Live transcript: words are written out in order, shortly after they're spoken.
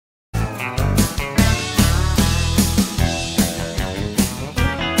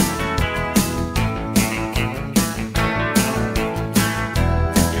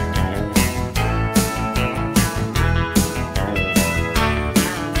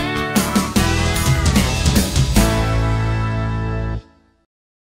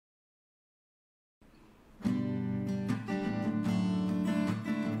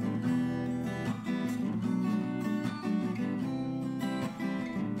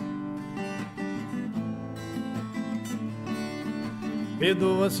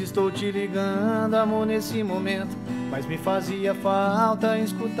Perdoa se estou te ligando, amor, nesse momento, mas me fazia falta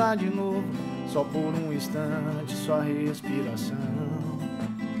escutar de novo, só por um instante, sua respiração.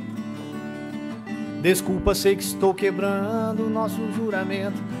 Desculpa, sei que estou quebrando o nosso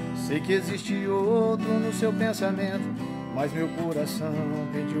juramento, sei que existe outro no seu pensamento, mas meu coração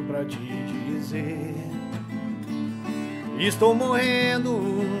pediu pra te dizer: estou morrendo,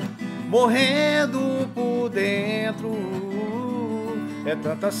 morrendo por dentro. É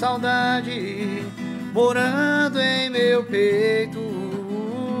tanta saudade morando em meu peito.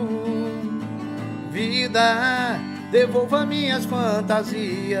 Vida, devolva minhas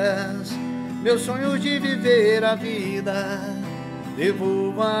fantasias, meus sonhos de viver a vida.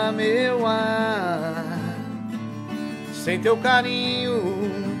 Devolva meu ar. Sem teu carinho,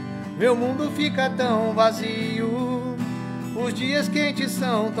 meu mundo fica tão vazio. Os dias quentes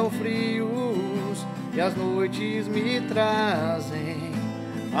são tão frios e as noites me trazem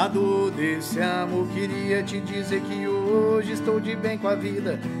a dor desse amor. Queria te dizer que hoje estou de bem com a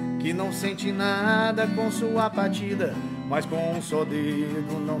vida, que não sente nada com sua partida, mas com um só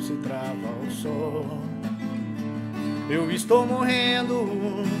dedo não se trava o sol. Eu estou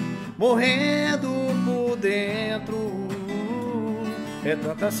morrendo, morrendo por dentro. É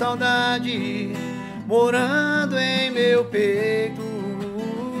tanta saudade morando em meu peito.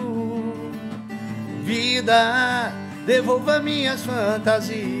 Vida, devolva minhas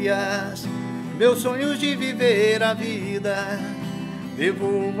fantasias, meus sonhos de viver a vida.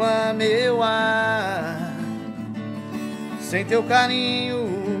 Devolva meu ar. Sem teu carinho,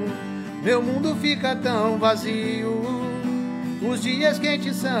 meu mundo fica tão vazio. Os dias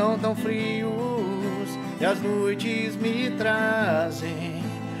quentes são tão frios e as noites me trazem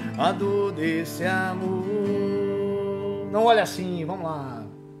a dor desse amor. Não olha assim, vamos lá.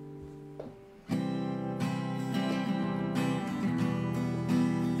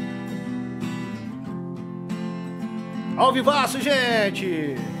 Ao vivaço,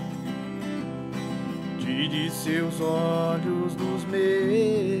 gente! Tire seus olhos dos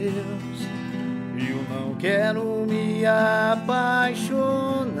meus, eu não quero me apaixonar.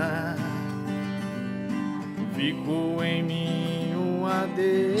 Ficou em mim um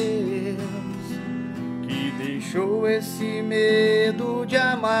adeus que deixou esse medo de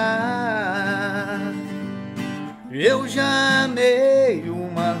amar. Eu já amei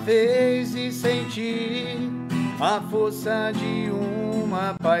uma vez e senti a força de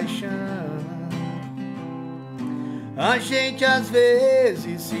uma paixão. A gente às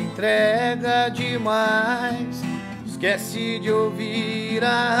vezes se entrega demais, esquece de ouvir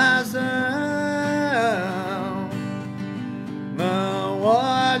a razão. Não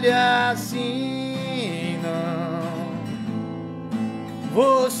olha assim, não.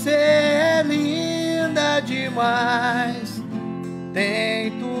 Você é linda demais,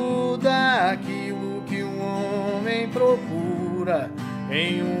 tem tudo aquilo que um homem procura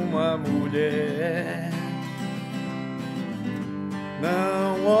em uma mulher.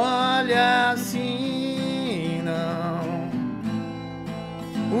 Não olha assim, não.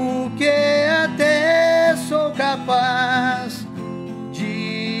 Porque até sou capaz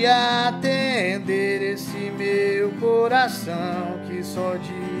de atender esse meu coração que só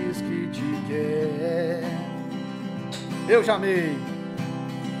diz que te quer. Eu já amei.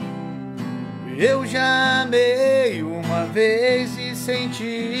 Eu já amei uma vez e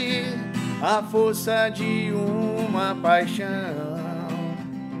senti a força de uma paixão.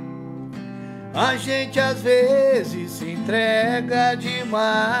 A gente às vezes se entrega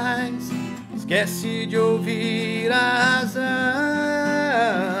demais, esquece de ouvir a razão.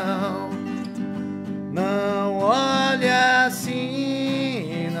 Não olha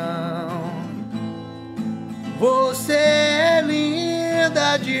assim, não. Você é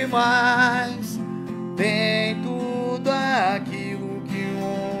linda demais, tem tudo aquilo que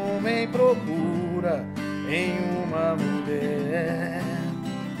um homem procura em uma mulher.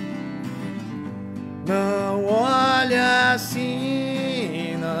 Não olha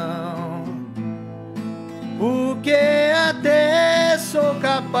assim, não. Porque até sou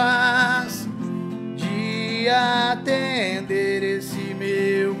capaz de atender esse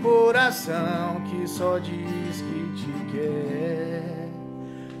meu coração que só diz que te quer.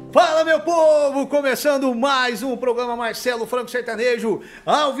 Fala, meu povo! Começando mais um programa Marcelo Franco Sertanejo,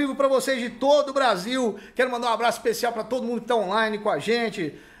 ao vivo para vocês de todo o Brasil. Quero mandar um abraço especial para todo mundo que está online com a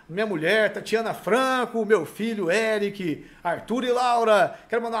gente. Minha mulher, Tatiana Franco, meu filho, Eric, Arthur e Laura.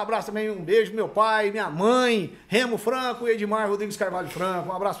 Quero mandar um abraço também, um beijo pro meu pai, minha mãe, Remo Franco e Edmar Rodrigues Carvalho Franco.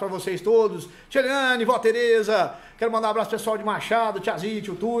 Um abraço para vocês todos. Tcheliane, vó Tereza. Quero mandar um abraço pro pessoal de Machado, Tia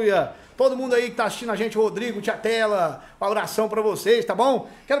Zite, o Tuia, todo mundo aí que tá assistindo a gente, Rodrigo, Tia Tela, um abração pra vocês, tá bom?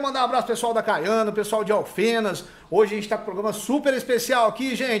 Quero mandar um abraço pro pessoal da Caiana, pessoal de Alfenas. Hoje a gente tá com um programa super especial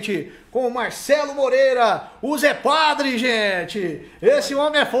aqui, gente, com o Marcelo Moreira, o Zé Padre, gente. Esse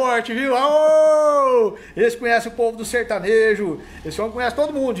homem é forte, viu? Aô! Esse conhece o povo do sertanejo, esse homem conhece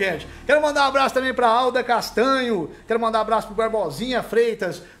todo mundo, gente. Quero mandar um abraço também pra Alda Castanho, quero mandar um abraço pro Barbosinha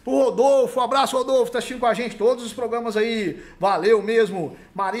Freitas, pro Rodolfo, um abraço, Rodolfo, tá assistindo com a gente todos os programas aí, valeu mesmo.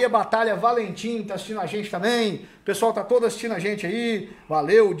 Maria Batalha Valentim tá assistindo a gente também, o pessoal tá todo assistindo a gente aí,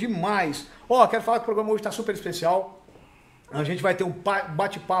 valeu demais. Ó, quero falar que o programa hoje tá super especial, a gente vai ter um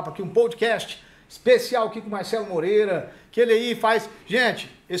bate-papo aqui, um podcast especial aqui com o Marcelo Moreira, que ele aí faz,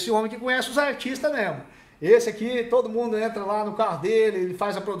 gente, esse homem que conhece os artistas mesmo. Esse aqui, todo mundo entra lá no carro dele, ele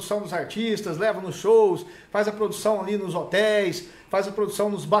faz a produção dos artistas, leva nos shows, faz a produção ali nos hotéis, faz a produção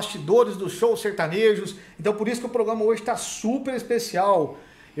nos bastidores dos shows sertanejos. Então por isso que o programa hoje está super especial.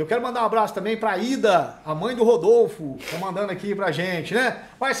 Eu quero mandar um abraço também para a Ida, a mãe do Rodolfo, tá mandando aqui pra gente, né?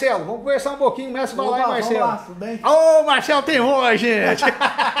 Marcelo, vamos conversar um pouquinho, começa a falar aí, Marcelo. Vamos lá, tudo bem? Ô, Marcelo tem voz, gente!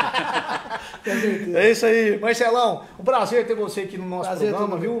 É isso aí, Marcelão, um prazer ter você aqui no nosso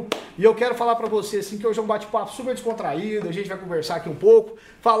programa, viu? E eu quero falar pra você, assim, que hoje é um bate-papo super descontraído, a gente vai conversar aqui um pouco,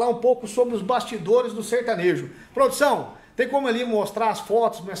 falar um pouco sobre os bastidores do sertanejo. Produção, tem como ali mostrar as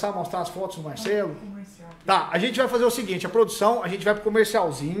fotos, começar a mostrar as fotos do Marcelo? Tá, a gente vai fazer o seguinte, a produção, a gente vai pro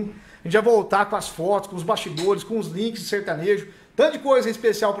comercialzinho, a gente vai voltar com as fotos, com os bastidores, com os links de sertanejo, tanto de coisa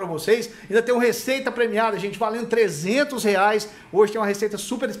especial pra vocês, ainda tem uma receita premiada, gente, valendo R$300, hoje tem uma receita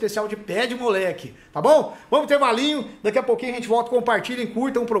super especial de pé de moleque, tá bom? Vamos ter valinho, daqui a pouquinho a gente volta, compartilhem,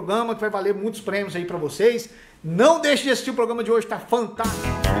 curtam o programa que vai valer muitos prêmios aí pra vocês, não deixe de assistir o programa de hoje, tá fantástico!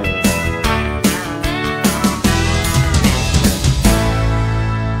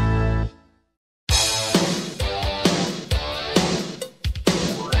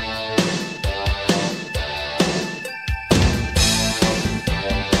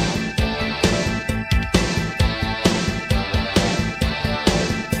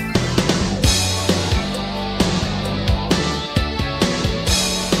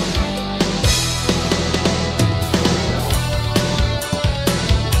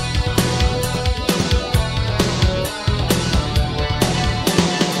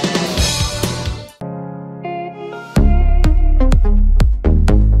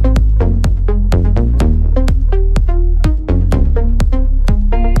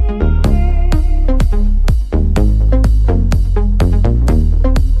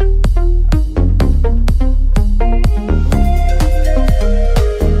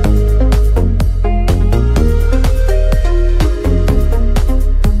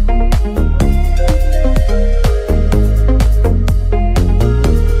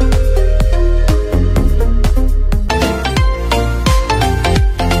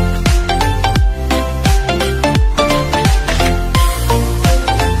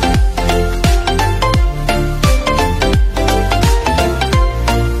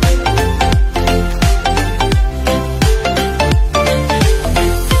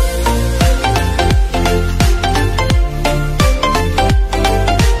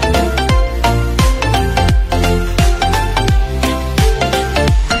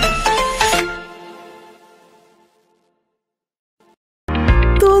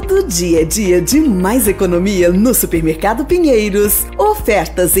 Dia a dia de mais economia no Supermercado Pinheiros.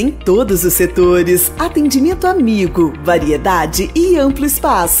 Ofertas em todos os setores, atendimento amigo, variedade e amplo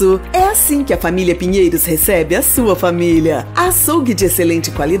espaço. É assim que a família Pinheiros recebe a sua família. Açougue de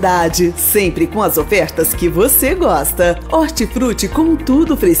excelente qualidade, sempre com as ofertas que você gosta. Hortifruti com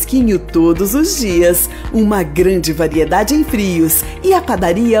tudo fresquinho todos os dias. Uma grande variedade em frios e a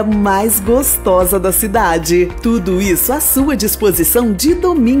padaria mais gostosa da cidade. Tudo isso à sua disposição de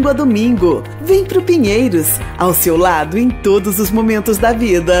domingo a domingo. Vem pro Pinheiros, ao seu lado em todos os momentos da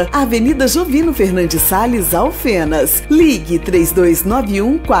vida. Avenida Jovino Fernandes Salles, Alfenas. Ligue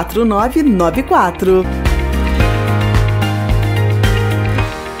 3291-4994.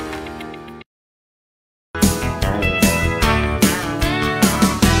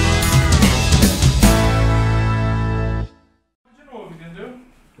 De novo, entendeu?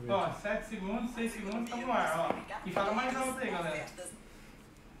 Ó, 7 segundos, 6 segundos, estamos no ar, ó. E fala mais alto aí, galera.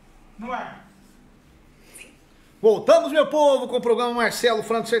 No ar. Voltamos, meu povo, com o programa Marcelo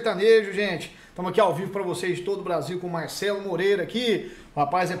Franco Sertanejo, gente. Estamos aqui ao vivo para vocês de todo o Brasil com o Marcelo Moreira aqui. O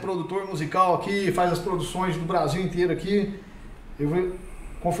rapaz é produtor musical aqui, faz as produções do Brasil inteiro aqui. Eu vou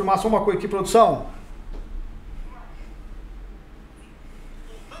confirmar só uma coisa aqui, produção.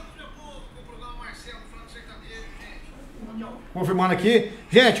 Voltamos, meu povo, com o programa Marcelo Franco Sertanejo, gente. confirmando aqui.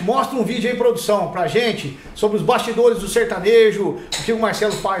 Gente, mostra um vídeo aí, produção, pra gente, sobre os bastidores do sertanejo, o que o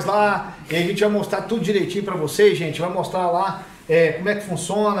Marcelo faz lá, e a gente vai mostrar tudo direitinho pra vocês, gente, vai mostrar lá como é que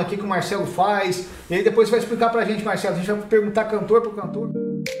funciona, o que o Marcelo faz, e aí depois você vai explicar pra gente, Marcelo, a gente vai perguntar cantor por cantor.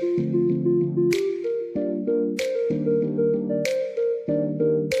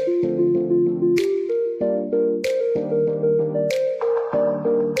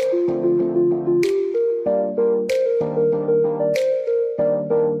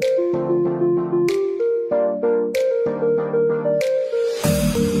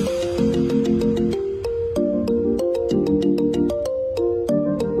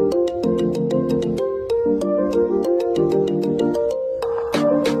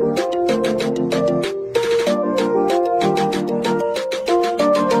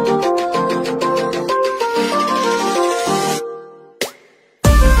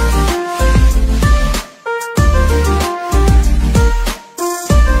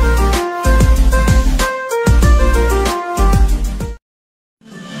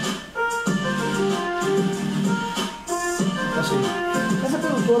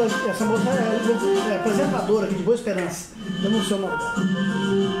 Essa moça é apresentadora aqui de Boa Esperança. Eu não sei o nome dela.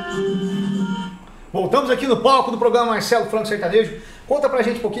 Voltamos aqui no palco do programa Marcelo Franco Sertanejo. Conta pra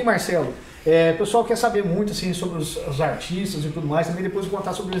gente um pouquinho, Marcelo. O pessoal quer saber muito assim, sobre os artistas e tudo mais. Também depois vou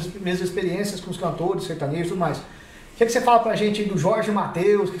contar sobre as minhas experiências com os cantores sertanejos e tudo mais. O que você fala pra gente aí do Jorge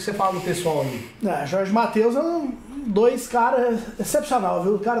Mateus? O que você fala do pessoal aí? Jorge Mateus é dois caras excepcional,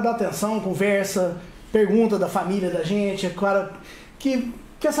 viu? O cara dá atenção, conversa, pergunta da família da gente. É o cara que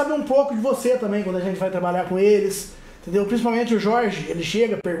quer saber um pouco de você também quando a gente vai trabalhar com eles, entendeu? Principalmente o Jorge, ele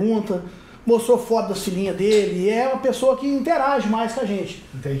chega, pergunta, mostrou foto das filhinhas dele, e é uma pessoa que interage mais com a gente.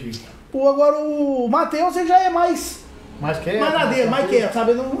 Entendi. Agora o Matheus, ele já é mais quieto, na dele, mais quieto,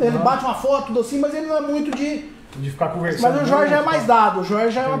 sabe? Ele bate uma foto, tudo assim, mas ele não é muito de ficar conversando. Mas o Jorge é mais dado, o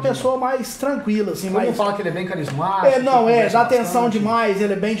Jorge é uma pessoa mais tranquila, assim. Todo mundo fala que ele é bem carismático. Dá atenção demais,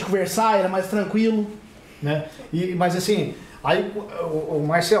 ele é bem de conversar, ele é mais tranquilo. Né? Mas assim, aí o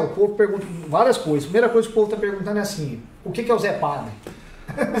Marcelo, o povo pergunta várias coisas. Primeira coisa que o povo está perguntando é assim, o que é o Zé Padre?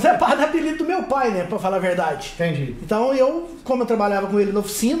 O Zé Padre é apelido do meu pai, né, pra falar a verdade. Entendi. Então como eu trabalhava com ele na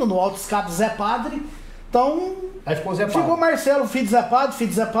oficina, no Alto Escape Zé Padre, então... Aí ficou Zé Padre. Ficou Marcelo, filho de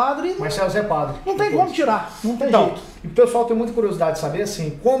Zé Padre. Marcelo Zé Padre. Não tem como tirar, não tem jeito. E o pessoal tem muita curiosidade de saber,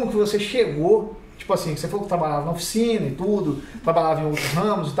 assim, como que você chegou, tipo assim, você falou que trabalhava na oficina e tudo, trabalhava em outros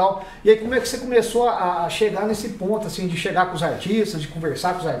ramos e tal, e aí como é que você começou a chegar nesse ponto, assim, de chegar com os artistas, de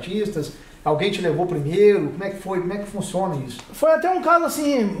conversar com os artistas? Alguém te levou primeiro? Como é que foi? Como é que funciona isso? Foi até um caso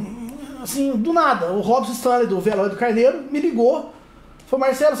assim, do nada. O Robson Stanley do Velório do Carneiro me ligou. Falou,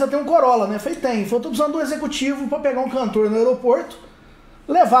 Marcelo, você tem um Corolla, né? Eu falei, tem. Falei, tô precisando de um executivo para pegar um cantor no aeroporto,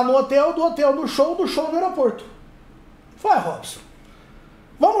 levar no hotel, do hotel no show, do show no aeroporto. Falei, Robson,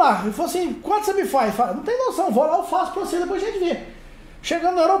 vamos lá. Ele falou assim, quanto você me faz? Falei, não tem noção, vou lá, eu faço pra você, depois a gente vê.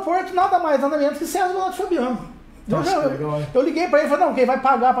 Chegando no aeroporto, nada mais, nada menos que César Donato Fabiano. Eu liguei pra ele e falei, não, quem vai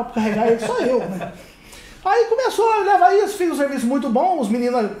pagar pra carregar ele sou eu, né? Aí começou a levar isso, fiz um serviço muito bom, os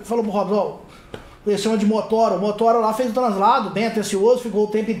meninos falaram pro Robson, ó, eles chamam de motora, o motora lá fez o translado, bem atencioso, ficou o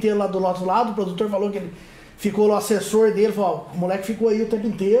tempo inteiro lá do nosso lado, o produtor falou que ele ficou lá, o assessor dele, falou, ó, o moleque ficou aí o tempo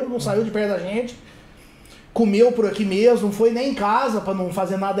inteiro, não saiu de perto da gente, comeu por aqui mesmo, não foi nem em casa pra não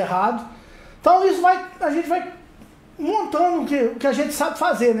fazer nada errado. Então isso a gente vai montando o que a gente sabe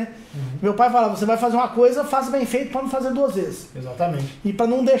fazer, né? Meu pai falava, você vai fazer uma coisa, faça bem feito para não fazer duas vezes. Exatamente. E para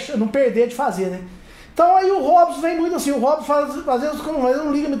não perder de fazer, né? Então aí o Robson vem muito assim, o Robson às vezes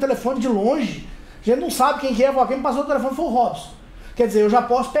não liga meu telefone de longe, a gente não sabe quem que é, quem me passou o telefone foi o Robson. Quer dizer, eu já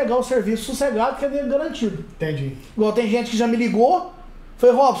posso pegar o serviço sossegado, que é garantido. Entendi. Igual tem gente que já me ligou,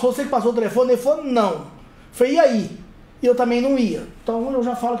 foi Robson, você que passou o telefone? Ele falou, não. Foi, e aí? E eu também não ia. Então eu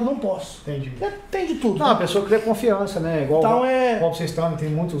já falo que não posso. Entendi. Tem de tudo. Não, né? A pessoa cria confiança, né? Igual então, o Robson Stanley tem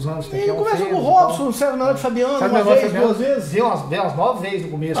muitos anos. E eu converso com o Robson, o Sérgio Menor de Fabiano, uma vez, duas vezes. Veio umas 9 vezes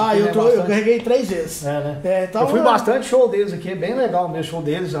no começo. Eu carreguei 3 vezes. Então, eu fui bastante show deles aqui, é bem legal o meu show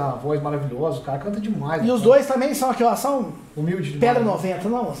deles, a voz maravilhosa, o cara canta demais. E os dois também são aqui, ó, são humilde demais. Pedra 90,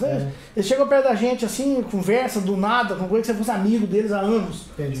 não. Eles chegam perto da gente assim, conversa do nada, com coisa que você fosse amigo deles há anos,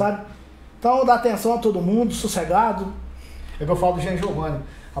 sabe? Então dá atenção a todo mundo, sossegado. É que eu falo do Jean Giovanni.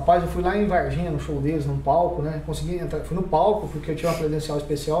 Rapaz, eu fui lá em Varginha, no show deles, num palco, né? Consegui entrar, fui no palco, porque eu tinha uma credencial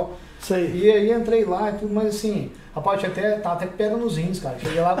especial. Sei. E aí entrei lá e tudo, mas assim, rapaz, tava até pegando nos rins, cara.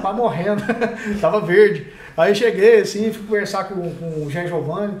 Cheguei lá, quase morrendo, tava verde. Aí cheguei, assim, fui conversar com o Jean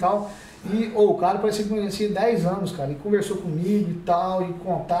Giovanni e tal. E o cara parece que conhecia 10 anos, cara, e conversou comigo e tal, e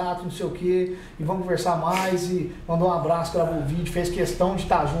contato, não sei o que, e vamos conversar mais, e mandou um abraço, gravou o vídeo, fez questão de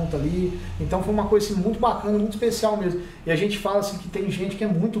estar junto ali. Então foi uma coisa assim, muito bacana, muito especial mesmo. E a gente fala assim que tem gente que é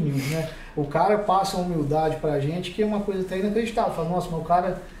muito humilde, né? O cara passa uma humildade pra gente que é uma coisa até inacreditável. Fala, nossa, mas o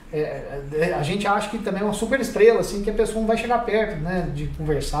cara, a gente acha que também é uma super estrela, assim, que a pessoa não vai chegar perto, né? De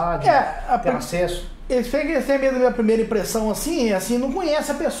conversar, de ter acesso. Eles têm medo da minha primeira impressão, assim, não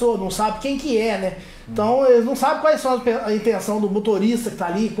conhece a pessoa, não sabe quem que é, né? Então, eles não sabem quais são a intenção do motorista que tá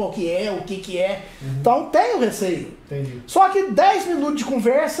ali, qual que é, o que é. Então, tem o receio. Entendi. Só que 10 minutos de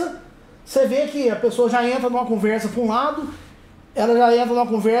conversa, você vê que a pessoa já entra numa conversa para um lado, ela já entra numa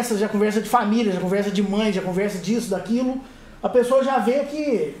conversa, já conversa de família, já conversa de mãe, já conversa disso, daquilo. A pessoa já vê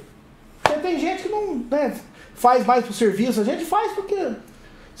que tem gente que não, né, faz mais pro serviço, a gente faz porque...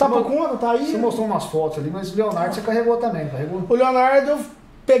 Tá por conta, tá aí. Você mostrou umas fotos ali, mas o Leonardo você carregou também, carregou? O Leonardo, eu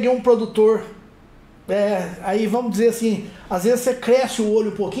peguei um produtor, aí vamos dizer assim, às vezes você cresce o olho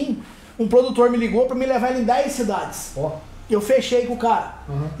um pouquinho, um produtor me ligou pra me levar ele em 10 cidades. Ó. Eu fechei com o cara.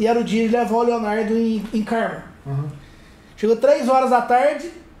 E era o dia de levar o Leonardo em Carmo. Chegou 3 horas da tarde,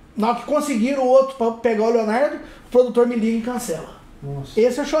 na hora que conseguiram o outro pra pegar o Leonardo, o produtor me liga e cancela. Nossa.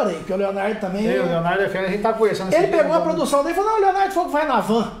 Esse eu chorei, porque o Leonardo também... O Leonardo é fera, a gente tá conversando... Ele pegou a produção dele e falou, não, o Leonardo falou que vai na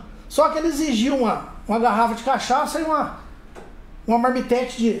van. Só que ele exigiu uma garrafa de cachaça e uma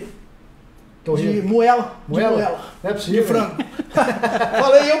marmitete de moela. Moela? Não é possível. De frango.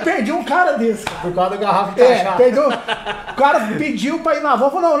 Falei, eu perdi um cara desse, cara. Por causa da garrafa de cachaça. Perdeu. O cara pediu pra ir na van.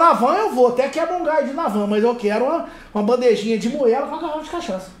 Falou, não, na van eu vou. Até quebra um gás de na van, mas eu quero uma bandejinha de moela com uma garrafa de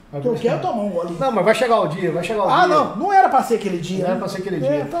cachaça. Eu quero tomar um golinho. Não, mas vai chegar o dia, vai chegar o dia. Não era pra ser aquele dia. Não era pra ser aquele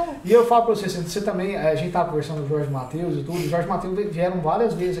dia. Então... E eu falo pra você também, a gente tava conversando com o Jorge Matheus e tudo, o Jorge Matheus vieram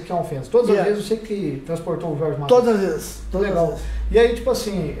várias vezes aqui a Ofensa. Todas as vezes eu sei que transportou o Jorge Matheus. Todas as vezes. Legal. E aí, tipo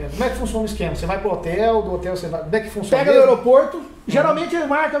assim, como é que funciona o esquema? Você vai pro hotel, do hotel você vai... Como é que funciona? Pega no aeroporto, geralmente ele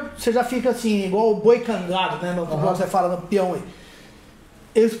marca, você já fica assim, igual o boi cangado, né? Igual você fala no peão aí.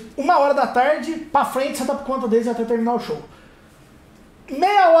 1h da tarde, pra frente, você tá por conta deles até terminar o show.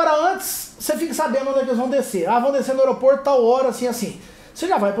 Meia hora antes, você fica sabendo onde é que eles vão descer. Vão descer no aeroporto tal hora, assim, assim. Você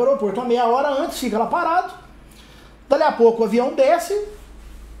já vai pro aeroporto uma meia hora antes, fica lá parado. Dali a pouco o avião desce,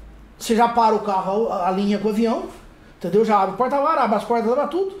 você já para o carro, a linha com o avião, entendeu? Já abre o porta-malas, abre as portas, abre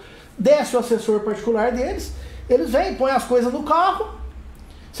tudo. Desce o assessor particular deles, eles vêm, põem as coisas no carro.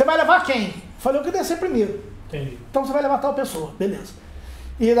 Você vai levar quem? Falei, eu que descer primeiro. Entendi. Então você vai levar tal pessoa, beleza.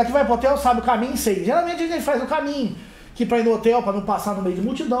 E daqui vai pro hotel, sabe o caminho, sei. Geralmente a gente faz o caminho, que pra ir no hotel, pra não passar no meio de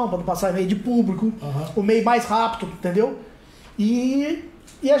multidão, pra não passar no meio de público, o meio mais rápido, entendeu? E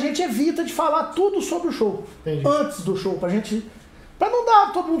a gente evita de falar tudo sobre o show. Entendi. Antes do show, pra não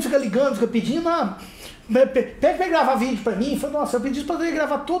dar, todo mundo fica ligando, fica pedindo, pega pra gravar vídeo pra mim. Falei, nossa, eu pedi pra ele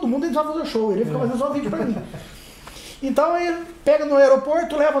gravar todo mundo, ele vai fazer o show, ele fica fazendo só vídeo pra mim. Então ele pega no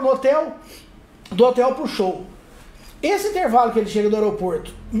aeroporto, leva no hotel, do hotel pro show. Esse intervalo que ele chega do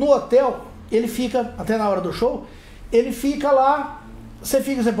aeroporto no hotel, ele fica, até na hora do show, ele fica lá, você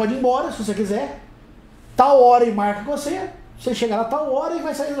pode ir embora se você quiser, tal hora e marca com você chega lá tal hora e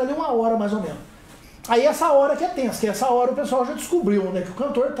vai sair ali 1 hora mais ou menos. Aí essa hora que é tensa, que essa hora o pessoal já descobriu onde é que o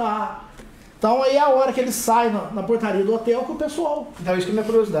cantor tá. Então aí é a hora que ele sai na portaria do hotel com o pessoal. Então isso que é minha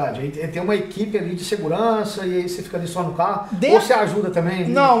curiosidade, tem uma equipe ali de segurança e aí você fica ali só no carro, ou você ajuda também?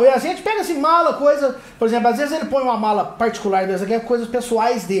 Não, a gente pega assim, mala, coisa, por exemplo, às vezes ele põe uma mala particular dessa aqui, é coisas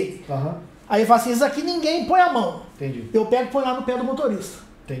pessoais dele. Aí ele fala assim, isso aqui ninguém põe a mão. Entendi. Eu pego e põe lá no pé do motorista.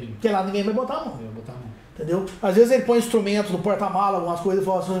 Entendi. Porque lá ninguém vai botar a mão. Vai botar a mão. Entendeu? Às vezes ele põe instrumentos no porta-mala, algumas coisas,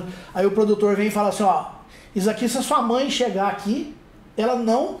 fala assim, aí o produtor vem e fala assim, ó, isso aqui se a sua mãe chegar aqui, ela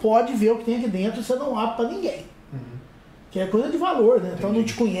não pode ver o que tem aqui dentro, você não abre pra ninguém. Que é coisa de valor, né? Então não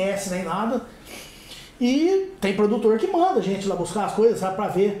te conhece nem nada. E tem produtor que manda a gente lá buscar as coisas, sabe, pra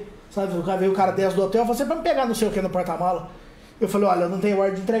ver. Sabe, o cara desce do hotel, você vai me pegar não sei o que no porta-mala. Eu falei, olha, eu não tenho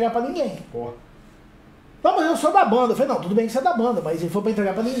ordem de entregar pra ninguém. Porra. Não, mas eu sou da banda. Eu falei, não, tudo bem que você é da banda, mas se for pra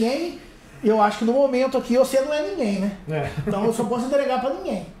entregar pra ninguém, eu acho que no momento aqui você não é ninguém, né? Então eu só posso entregar pra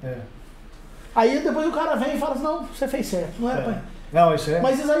ninguém. Aí depois o cara vem e fala assim, não, você fez certo, não era pra... Não, isso é...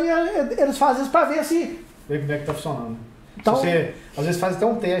 Mas isso aí eles fazem isso pra ver se... Ver como é que tá funcionando. Então, você, às vezes faz até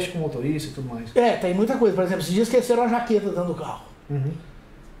um teste com o motorista e tudo mais. Tem muita coisa. Por exemplo, esses dias esqueceram a jaqueta dentro do carro.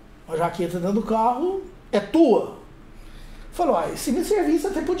 A jaqueta dentro do carro é tua. Falou, se me servisse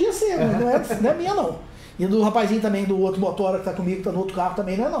até podia ser, mas não é minha não. E do rapazinho também, do outro motora que tá comigo, que tá no outro carro,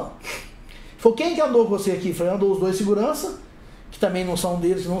 também não é não. Falou, quem que andou com você aqui? Falei, andou os 2 segurança, que também não são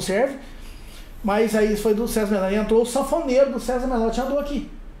deles, que não serve. Mas aí foi do César Menor. E entrou o sanfoneiro do César Menor, que andou aqui.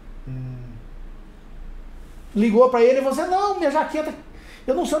 Ligou pra ele e falou assim, não, minha jaqueta...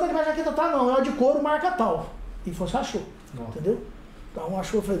 Eu não sei onde é que a jaqueta tá, não. É uma de couro, marca tal. E você achou. Entendeu? Então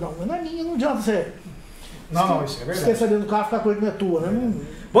achou, eu falei, não é minha, não adianta você. Não, isso é verdade. Esquecer dentro do carro, ficar com ele, não é tua, né? Não...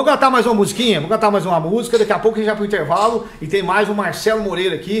 Vamos cantar mais uma musiquinha? Vamos cantar mais uma música, daqui a pouco a gente vai pro intervalo e tem mais o Marcelo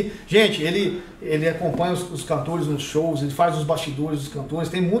Moreira aqui. Gente, ele acompanha os cantores nos shows, ele faz os bastidores dos cantores,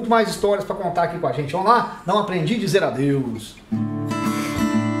 tem muito mais histórias pra contar aqui com a gente. Vamos lá? Não aprendi a dizer adeus.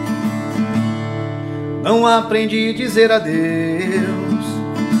 Não aprendi a dizer adeus,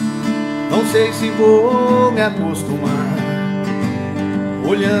 não sei se vou me acostumar.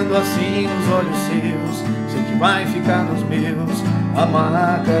 Olhando assim nos olhos seus, sei que vai ficar nos meus a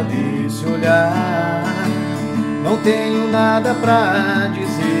marca desse olhar. Não tenho nada pra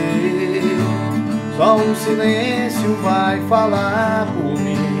dizer, só o silêncio vai falar por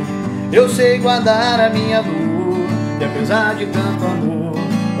mim. Eu sei guardar a minha dor, e apesar de tanto amor,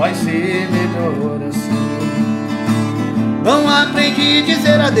 vai ser melhor assim. Não aprendi a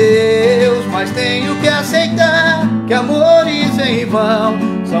dizer adeus, mas tenho que aceitar que amores em vão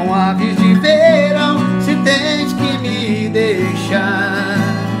são aves de verão. Se tens que me deixar,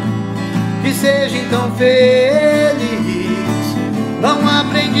 que seja então feliz. Não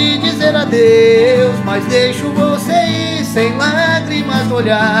aprendi a dizer adeus, mas deixo você ir sem lágrimas no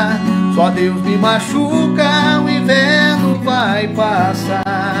olhar. Só Deus me machuca, o inverno vai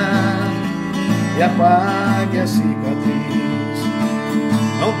passar e apague a cicatriz.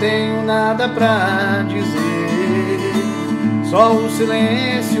 Não tenho nada pra dizer, só o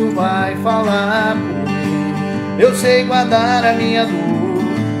silêncio vai falar por mim. Eu sei guardar a minha dor,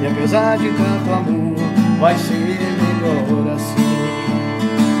 e apesar de tanto amor, vai ser melhor assim.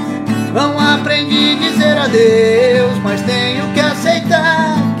 Não aprendi a dizer adeus, mas tenho que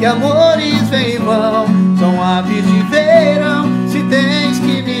aceitar que amores vêm e vão, são aves de verão. Se tens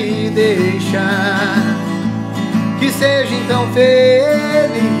que me deixar, que seja então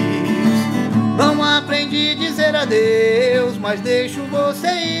feliz. Não aprendi a dizer adeus, mas deixo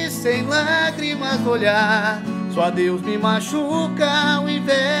você ir sem lágrimas no olhar. Só Deus me machuca, o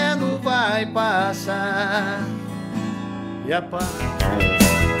inverno vai passar e a paz.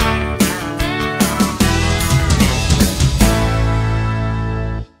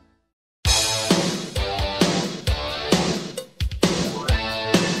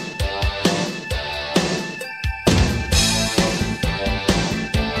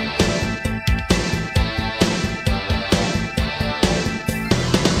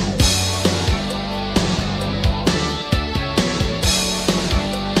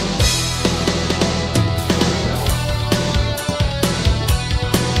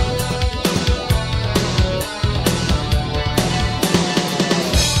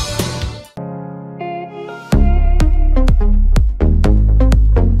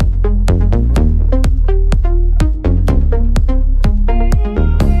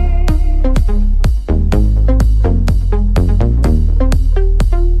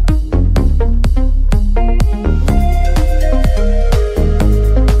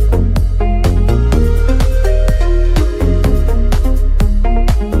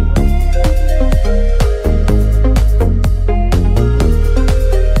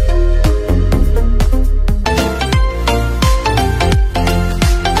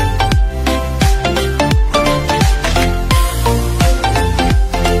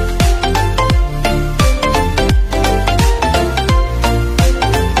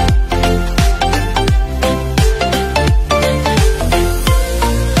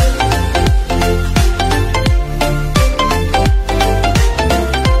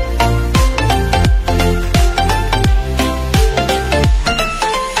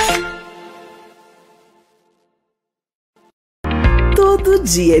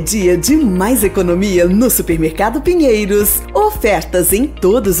 Dia a dia de mais economia no Supermercado Pinheiros. Ofertas em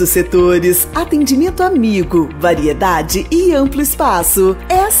todos os setores, atendimento amigo, variedade e amplo espaço.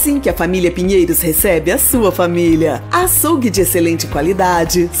 É assim que a família Pinheiros recebe a sua família. Açougue de excelente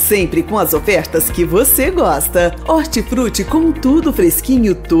qualidade, sempre com as ofertas que você gosta. Hortifruti com tudo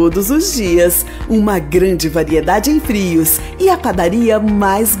fresquinho todos os dias. Uma grande variedade em frios e a padaria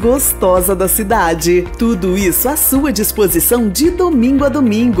mais gostosa da cidade. Tudo isso à sua disposição de domingo a domingo.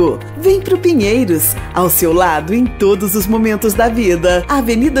 Vem pro Pinheiros, ao seu lado em todos os momentos da vida.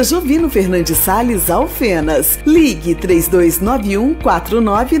 Avenida Jovino Fernandes Salles, Alfenas. Ligue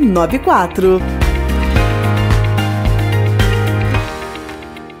 3291-4994.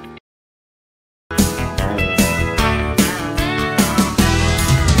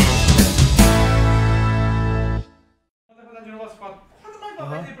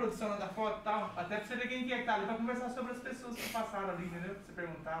 Da foto e tal, até pra você ver quem que é que tá ali, pra conversar sobre as pessoas que passaram ali, entendeu? Pra você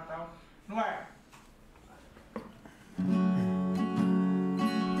perguntar e tal. No ar.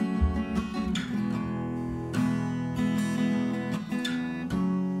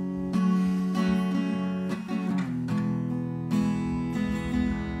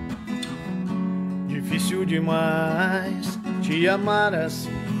 demais te amar assim.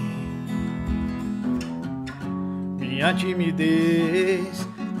 Minha timidez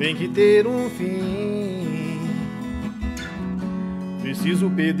tem que ter um fim. Preciso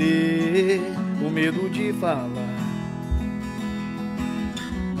perder o medo de falar,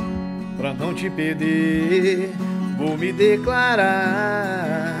 pra não te perder, vou me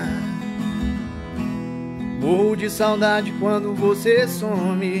declarar. Morro de saudade quando você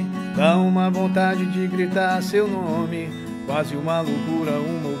some, dá uma vontade de gritar seu nome, quase uma loucura,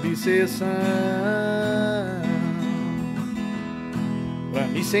 uma obsessão. Pra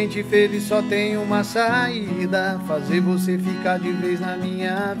me sentir feliz só tem uma saída, fazer você ficar de vez na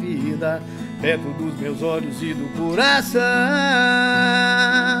minha vida, perto dos meus olhos e do coração.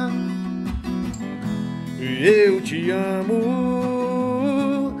 Eu te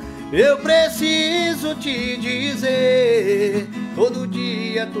amo, eu preciso te dizer, todo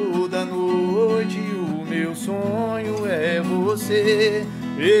dia, toda noite, o meu sonho é você.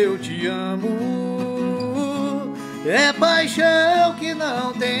 Eu te amo, é paixão que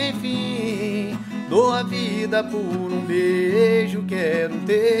não tem fim, dou a vida por um beijo, quero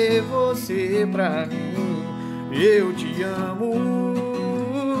ter você pra mim. Eu te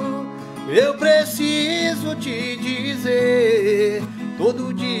amo, eu preciso te dizer,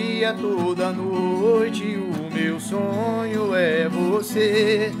 todo dia, toda noite, o meu sonho é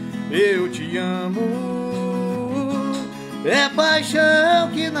você. Eu te amo, é paixão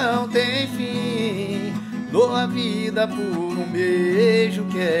que não tem fim, dou a vida por um beijo,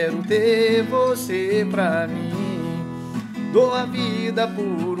 quero ter você pra mim. Dou a vida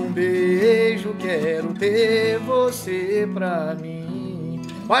por um beijo, quero ter você pra mim.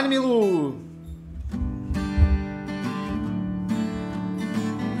 Vai, Milu!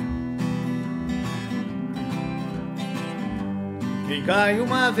 Quem cai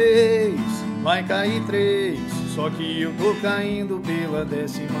uma vez, vai cair três, só que eu tô caindo pela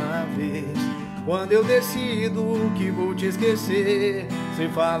 10ª vez. Quando eu decido que vou te esquecer, cê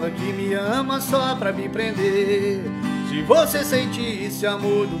fala que me ama só pra me prender. Se você sentisse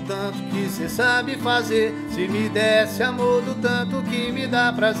amor do tanto que cê sabe fazer, se me desse amor do tanto que me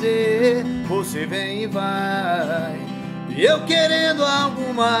dá prazer, você vem e vai, e eu querendo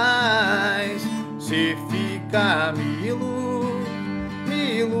algo mais, cê fica me iludindo,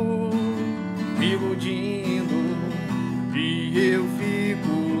 e eu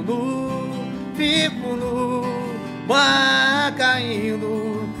fico no mar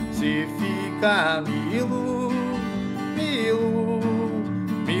caindo, cê fica me iludindo,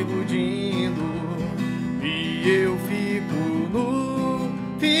 e eu fico no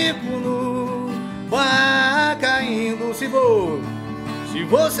mar caindo. Se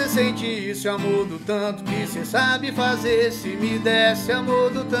você sente isso, amor do tanto que cê sabe fazer, se me desse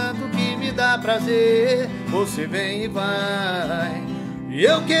amor do tanto que me dá prazer, você vem e vai, e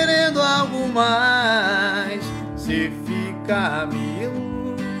eu querendo algo mais, cê fica me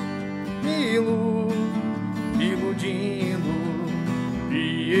iludindo,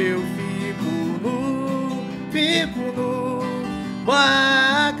 e eu fico no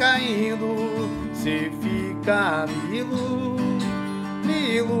mar caindo, cê fica me iludindo,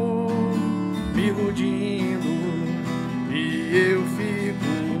 e eu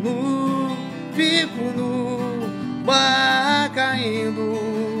fico no mar caindo.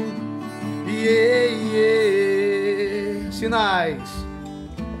 Sinais.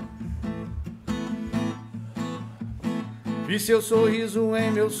 Vi seu sorriso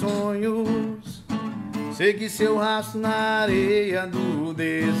em meus sonhos, segui seu rastro na areia do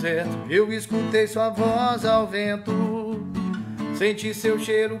deserto. Eu escutei sua voz ao vento, senti seu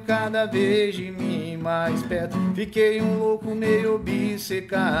cheiro cada vez de mim mais perto. Fiquei um louco meio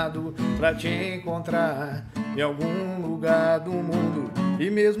obcecado pra te encontrar em algum lugar do mundo, e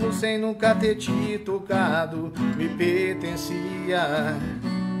mesmo sem nunca ter te tocado, me pertencia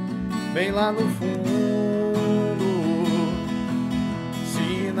bem lá no fundo.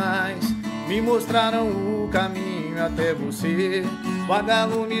 Sinais me mostraram o caminho até você,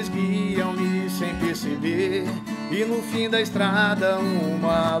 vagalumes guiam-me sem perceber, e no fim da estrada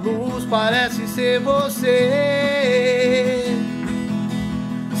uma luz parece ser você.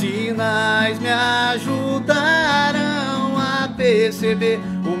 Sinais me ajudarão a perceber,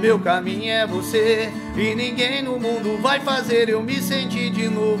 o meu caminho é você, e ninguém no mundo vai fazer eu me sentir de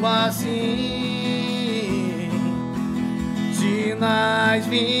novo assim. Sinais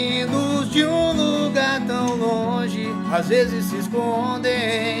vindos de um lugar tão longe, às vezes se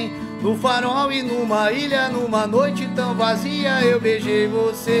escondem no farol e numa ilha, numa noite tão vazia, eu beijei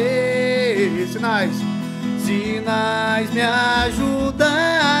você. Sinais me ajudarão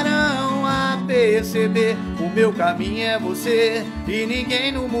a perceber, receber. O meu caminho é você, e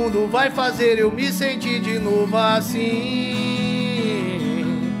ninguém no mundo vai fazer eu me sentir de novo assim.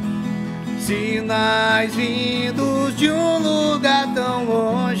 Sinais vindos de um lugar tão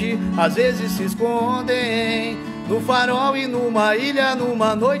longe, às vezes se escondem no farol e numa ilha,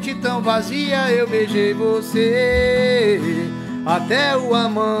 numa noite tão vazia. Eu beijei você até o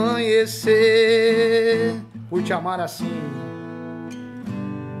amanhecer, por te amar assim.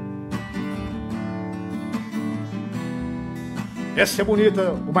 Essa é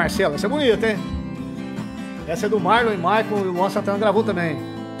bonita, o Marcelo, essa é bonita, hein? Essa é do Marlon e Michael, e o nosso Santana gravou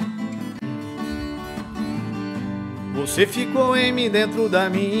também. Você ficou em mim dentro da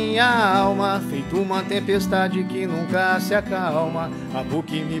minha alma, feito uma tempestade que nunca se acalma. Amor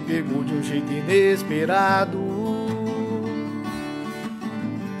que me pegou de um jeito inesperado.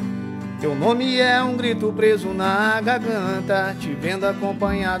 Teu nome é um grito preso na garganta, te vendo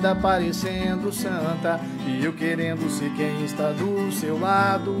acompanhada parecendo santa, e eu querendo ser quem está do seu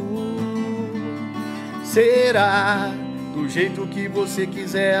lado. Será do jeito que você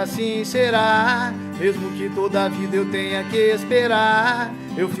quiser, assim será. Mesmo que toda a vida eu tenha que esperar,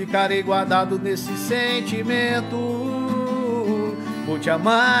 eu ficarei guardado nesse sentimento. Vou te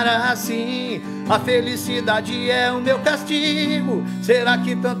amar assim, a felicidade é o meu castigo. Será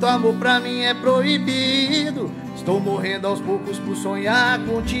que tanto amor pra mim é proibido? Estou morrendo aos poucos por sonhar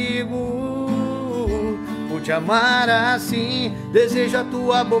contigo. Vou te amar assim, desejo a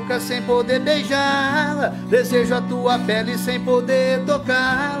tua boca sem poder beijá-la, desejo a tua pele sem poder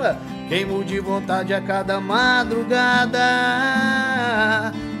tocá-la. Queimo de vontade a cada madrugada.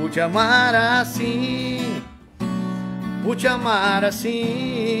 Vou te amar assim, vou te amar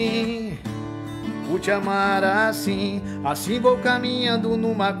assim, vou te amar assim. Assim vou caminhando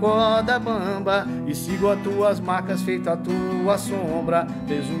numa corda bamba e sigo as tuas marcas, feito a tua sombra,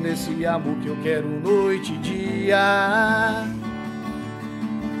 preso nesse amor que eu quero noite e dia.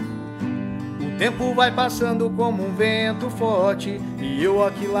 O tempo vai passando como um vento forte, e eu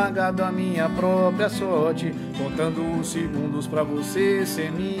aqui largado a minha própria sorte, contando os segundos pra você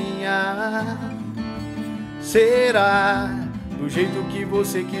ser minha. Será do jeito que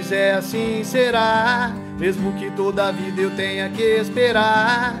você quiser, assim será. Mesmo que toda a vida eu tenha que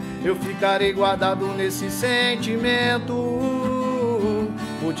esperar, eu ficarei guardado nesse sentimento.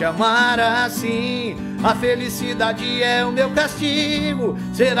 Vou te amar assim, a felicidade é o meu castigo.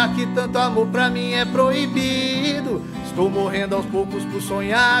 Será que tanto amor pra mim é proibido? Estou morrendo aos poucos por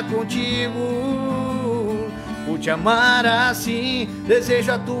sonhar contigo. Vou te amar assim,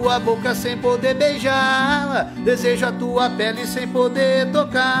 desejo a tua boca sem poder beijá-la, desejo a tua pele sem poder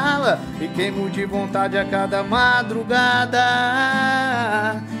tocá-la, e queimo de vontade a cada madrugada.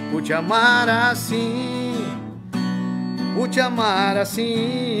 Vou te amar assim, vou te amar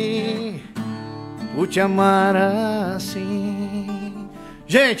assim, vou te amar assim.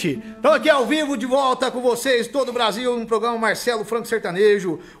 Gente, estamos aqui ao vivo de volta com vocês, todo o Brasil, no programa Marcelo Franco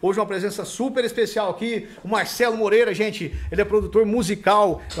Sertanejo. Hoje uma presença super especial aqui, o Marcelo Moreira, gente. Ele é produtor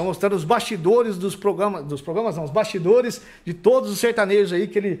musical, está mostrando os bastidores dos programas não, os bastidores de todos os sertanejos aí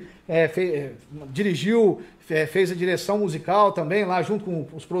que ele dirigiu, fez a direção musical também lá junto com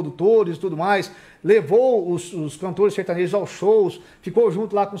os produtores e tudo mais. Levou os cantores sertanejos aos shows, ficou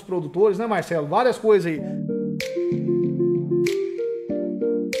junto lá com os produtores, né, Marcelo? Várias coisas aí.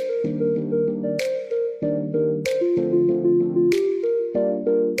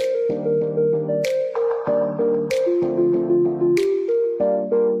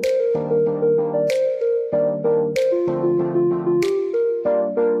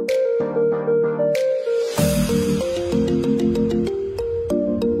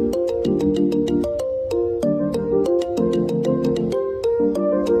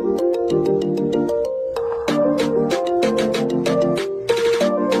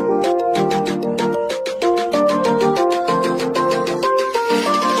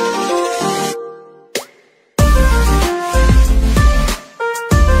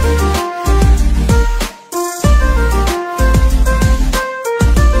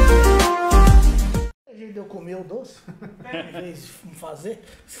 Fazer?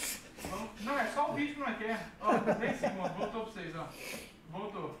 Não, é só o vídeo que não quer. Ó, 10 segundos, voltou pra vocês, ó.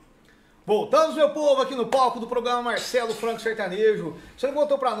 Voltou. Voltamos, meu povo, aqui no palco do programa Marcelo Franco Sertanejo. Você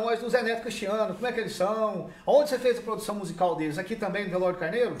voltou pra nós do Zé Neto Cristiano, como é que eles são? Onde você fez a produção musical deles? Aqui também no Velório do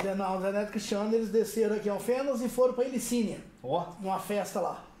Carneiro? Não, o Zé Neto Cristiano, eles desceram aqui em Alfenas e foram pra Ilicínia, numa festa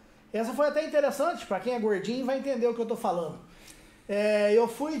lá. Essa foi até interessante, pra quem é gordinho vai entender o que eu tô falando. Eu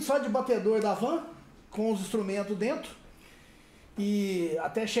fui só de batedor da van, com os instrumentos dentro. E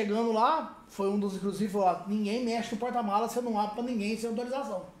até chegando lá, foi um dos inclusive falou, ninguém mexe no porta-malas, você não abre pra ninguém sem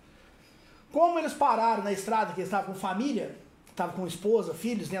autorização. Como eles pararam na estrada, que eles estavam com família, estavam com esposa,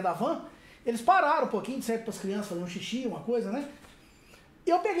 filhos dentro da van, eles pararam um pouquinho, de certo, para as crianças fazerem um xixi, uma coisa, né? E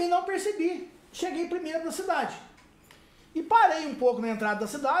eu peguei e não percebi. Cheguei primeiro na cidade. E parei um pouco na entrada da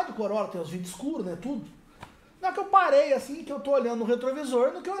cidade, o Corolla tem os vidros escuros, né, tudo. Na hora que eu parei, assim, que eu tô olhando no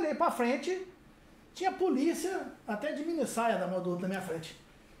retrovisor, no que eu olhei pra frente, tinha polícia, até de minissaia da minha frente.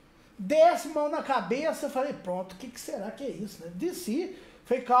 Desce, mão na cabeça, falei, pronto, o que será que é isso, né? Desci,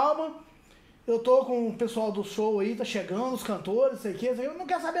 falei, calma, eu tô com o pessoal do show aí, tá chegando, os cantores, sei o que, eu não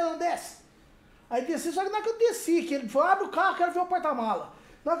quero saber, não, desce. Aí desci, só que na hora que eu desci, que ele falou, abre o carro, quero ver o porta-mala.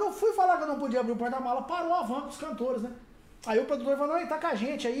 Na hora que eu fui falar que eu não podia abrir o porta-mala, parou a van com os cantores, né? Aí o produtor falou, não, ele tá com a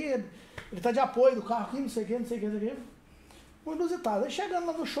gente aí, ele tá de apoio do carro aqui, não sei o que, não sei o que, não sei o que. Muito inusitado. Aí chegando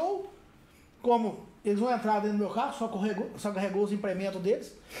lá no show, como eles não entraram dentro do meu carro, só carregou os implementos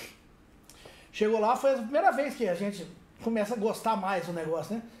deles. Chegou lá, foi a primeira vez que a gente começa a gostar mais do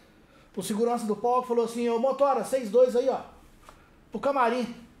negócio, né? O segurança do palco falou assim, ô motora, vocês dois aí, ó, pro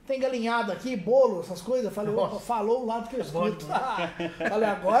camarim. Tem galinhada aqui, bolo, essas coisas. Eu falei, opa, falou o lado que eu escuto. Falei,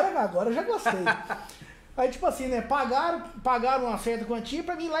 agora eu já gostei. Aí, tipo assim, né, pagaram uma certa quantia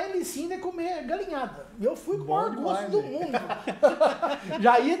pra mim ir lá em Licínea comer galinhada. Eu fui com o maior gosto do mundo.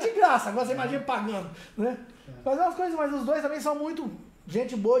 Já ia de graça, agora você imagina pagando, né? Mas é umas coisas, mas os dois também são muito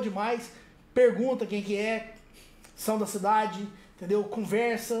gente boa demais. Pergunta quem que é, são da cidade, entendeu?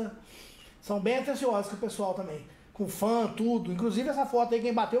 Conversa. São bem atenciosos com o pessoal também. Com fã, tudo. Inclusive essa foto aí,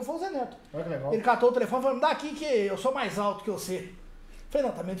 quem bateu foi o Zé Neto. Olha que legal. Ele catou o telefone e falou, me dá aqui que eu sou mais alto que você. Falei,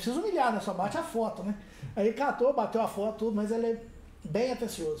 não, também não precisa humilhar, né? Só bate a foto, né? Aí ele catou, bateu a foto, tudo, mas ele é bem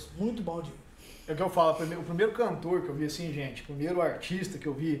atencioso. Muito bom de... É o que eu falo, o primeiro cantor que eu vi assim, gente, o primeiro artista que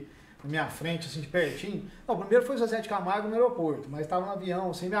eu vi na minha frente, assim, de pertinho. Não, o primeiro foi o Zezé de Camargo no aeroporto, mas estava no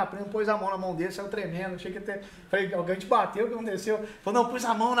avião, assim, minha prima pôs a mão na mão dele, saiu tremendo, achei que até... Falei, alguém te bateu, o que aconteceu? Falou, não, pus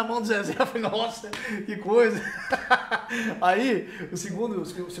a mão na mão do Zezé, eu falei, nossa, que coisa. Aí, o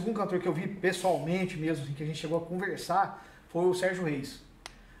segundo cantor que eu vi pessoalmente mesmo, assim, que a gente chegou a conversar, foi o Sérgio Reis.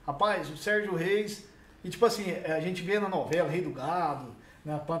 Rapaz, o Sérgio Reis, e tipo assim, a gente vê na novela Rei do Gado,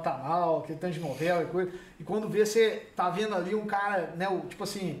 na Pantanal, aquele tanto de novela e coisa, e quando vê, você tá vendo ali um cara, né, tipo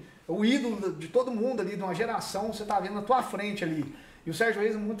assim, o ídolo de todo mundo ali, de uma geração, você tá vendo na tua frente ali. E o Sérgio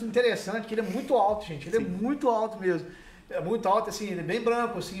Reis é muito interessante, que ele é muito alto, gente, ele é muito alto mesmo. É muito alto, assim, ele é bem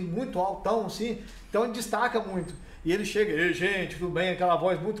branco, assim, muito altão, assim, então ele destaca muito. E ele chega, ei, gente, tudo bem, aquela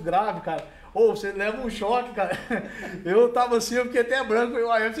voz muito grave, cara. Ou você leva um choque, cara. Eu tava assim, eu fiquei até branco, eu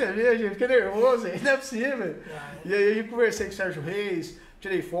aí você vê, gente, fiquei nervoso, não é possível. E aí eu conversei com o Sérgio Reis,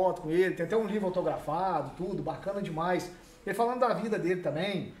 tirei foto com ele, tem até um livro autografado, tudo, bacana demais. Ele falando da vida dele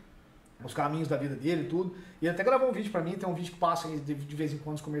também, os caminhos da vida dele e tudo. E ele até gravou um vídeo pra mim, tem um vídeo que passa de vez em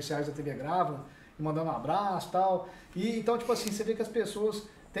quando os comerciais da TV Grava, mandando um abraço e tal. E então, tipo assim, você vê que as pessoas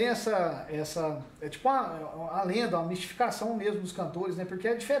têm é tipo uma lenda, uma mistificação mesmo dos cantores, né? Porque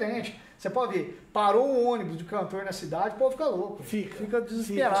é diferente. Você pode ver, parou um ônibus de cantor na cidade, o povo fica louco. Fica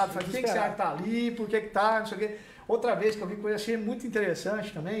desesperado. Fala, quem que será que tá ali? Por que tá? Não sei o quê. Outra vez que eu vi coisa, achei muito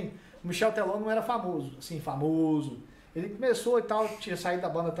interessante também, o Michel Teló não era famoso, assim, famoso. Ele começou e tal, tinha saído da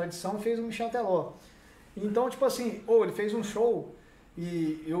banda Tradição e fez o Michel Teló. Então, tipo assim, ele fez um show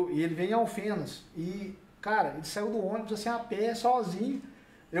e ele veio em Alfenas. E, cara, ele saiu do ônibus assim a pé, sozinho.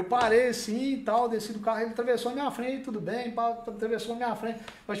 Eu parei assim e tal, desci do carro, ele atravessou a minha frente, tudo bem, atravessou a minha frente.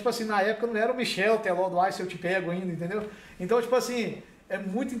 Mas, tipo assim, na época não era o Michel Teló do Ai Se Eu Te Pego ainda, entendeu? Então, tipo assim, é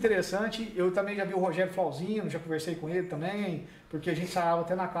muito interessante. Eu também já vi o Rogério Flauzino, já conversei com ele também, porque a gente ensaiava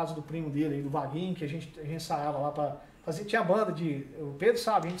até na casa do primo dele, aí, do Vaguinho, que a gente ensaiava lá pra fazer. Tinha banda de. O Pedro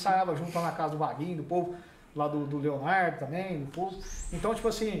sabe, a gente ensaiava junto lá na casa do Vaguinho, do povo, lá do Leonardo também, do povo. Então, tipo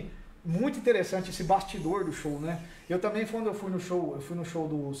assim, muito interessante esse bastidor do show, né? Eu também, quando eu fui no show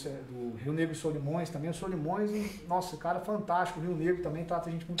do Rio Negro e Solimões também. O Solimões, nossa, cara, fantástico. O Rio Negro também trata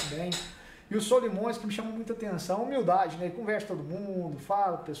a gente muito bem. E o Solimões, que me chama muita atenção, humildade, né? Ele conversa com todo mundo,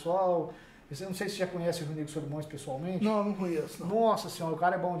 fala com o pessoal. Eu não sei se você já conhece o Rio Negro e Solimões pessoalmente. Não conheço. Não. Nossa senhora, o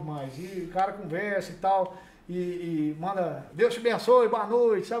cara é bom demais. E o cara conversa e tal. E manda, Deus te abençoe, boa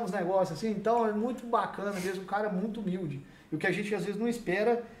noite, sabe, uns negócios assim. Então é muito bacana mesmo, o cara é muito humilde. E o que a gente às vezes não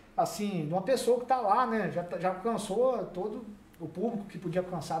espera, assim, de uma pessoa que está lá, né, já alcançou todo o público que podia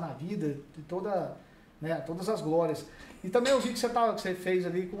alcançar na vida, de todas as glórias. E também eu vi que você fez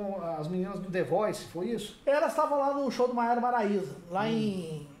ali com as meninas do The Voice, foi isso? Elas estavam lá no show do Maiara Maraíza, lá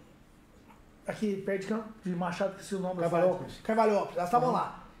em... aqui perto de Machado, que se o nome... Carvalhópolis, elas estavam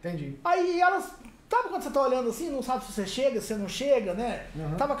lá. Entendi. Aí elas... Sabe quando você tá olhando assim, não sabe se você chega, se você não chega, né?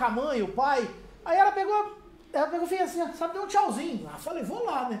 Tava com a mãe, o pai. Aí ela pegou e fez assim, sabe, deu um tchauzinho. Eu falei, vou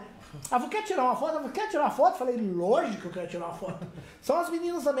lá, né? Ela falou, quer tirar uma foto? Ela falou, quer tirar uma foto? Eu falei, lógico que eu quero tirar uma foto. São as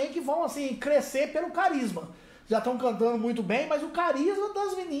meninas também que vão, assim, crescer pelo carisma. Já estão cantando muito bem, mas o carisma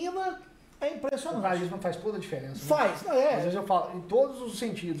das meninas é impressionante. O carisma faz toda a diferença. Né? Faz, é. Às vezes eu falo, em todos os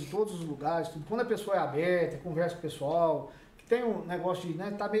sentidos, em todos os lugares, tudo. Quando a pessoa é aberta, conversa com o pessoal, que tem um negócio de, né,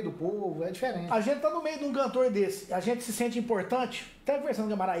 tá meio do povo, é diferente. A gente tá no meio de um cantor desse, a gente se sente importante, até conversando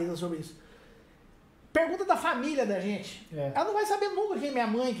com a Maraísa sobre isso. Pergunta da família da gente. É. Ela não vai saber nunca quem é minha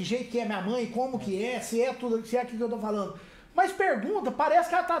mãe, que jeito que é minha mãe, como que é, se é tudo, se é aquilo que eu tô falando. Mas pergunta, parece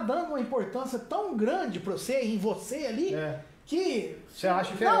que ela tá dando uma importância tão grande pra você, em você ali, que... Você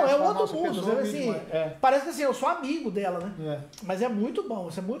acha diferente? Não, é outro nossa, mundo. pessoa, Assim, parece que assim, eu sou amigo dela, né? Mas é muito bom,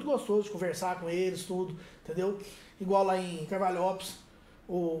 isso é muito gostoso de conversar com eles, tudo, entendeu? Igual lá em Carvalhópolis,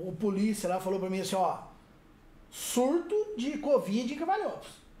 o polícia lá falou pra mim assim, ó, surto de Covid em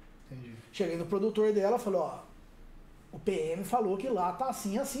Carvalhópolis. Entendi. Cheguei no produtor dela, falou, ó, o PM falou que lá tá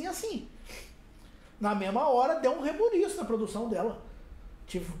assim, assim, assim. Na mesma hora deu um rebuliço na produção dela.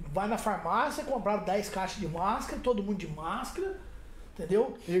 Tipo, vai na farmácia, compraram 10 caixas de máscara, todo mundo de máscara,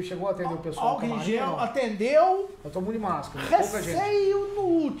 entendeu? Ele chegou a atender o pessoal? Álcool em gel, atendeu. Eu tô muito de máscara, pouca gente. Receio no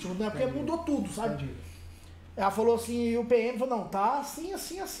último, né? Porque mudou tudo, sabe? Entendi. Ela falou assim, e o PM falou, não, tá assim,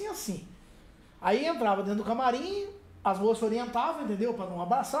 assim, assim, assim. Aí entrava dentro do camarim, as moças orientavam, entendeu? Pra não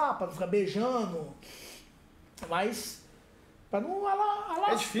abraçar, pra não ficar beijando. Mas, pra não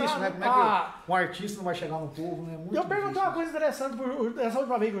alastrar. É difícil, né? Como é que um artista não vai chegar no povo, né? Muito eu perguntei difícil. uma coisa interessante, essa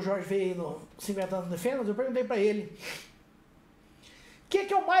última vez que o Jorge veio no 50 anos de Fênix, eu perguntei pra ele, o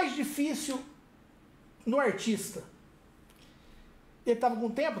que é o mais difícil no artista? Ele tava com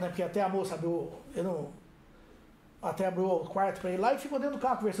tempo, né? Porque até a moça abriu, até abriu o quarto pra ele lá e ficou dentro do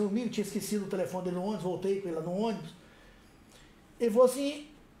carro conversando comigo, tinha esquecido o telefone dele no ônibus, voltei com ele lá no ônibus. Ele falou assim,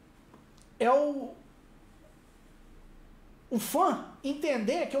 é o fã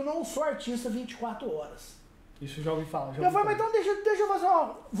entender que eu não sou artista 24 horas. Isso já ouvi falar. Eu falei, mas então deixa eu fazer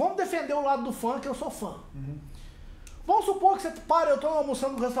vamos defender o lado do fã, que eu sou fã. Uhum. Vamos supor que você eu estou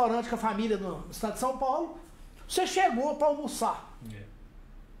almoçando no restaurante com a família no estado de São Paulo, você chegou para almoçar.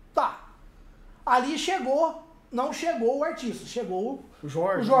 Tá. Ali não chegou o artista, chegou o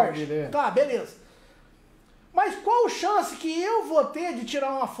Jorge. Tá, beleza. Mas qual a chance que eu vou ter de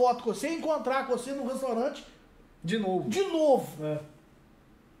tirar uma foto com você e encontrar com você no restaurante de novo? De novo.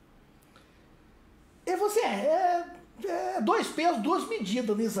 E você, dois pesos, duas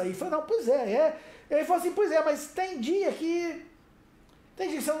medidas nisso aí. Eu falei, não, pois Ele falou assim, pois mas tem dia que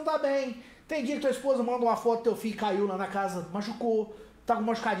você não tá bem. Tem dia que tua esposa manda uma foto, teu filho caiu lá na casa, machucou, tá com um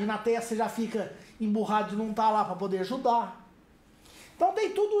machucadinho na testa, você já fica emburrado de não estar lá para poder ajudar. Então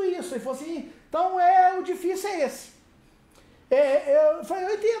tem tudo isso. Ele falou assim, então o difícil é esse. Eu falei,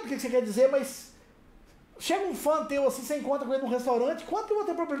 eu entendo o que você quer dizer, mas chega um fã teu assim, você encontra com ele num restaurante, quanto que eu vou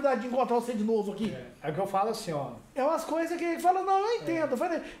ter probabilidade de encontrar você de novo aqui? É o que eu falo assim, ó. É umas coisas que ele fala, não, eu entendo. Eu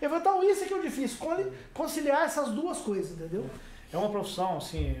falei, então isso é que é o difícil, conciliar essas duas coisas, entendeu? É uma profissão,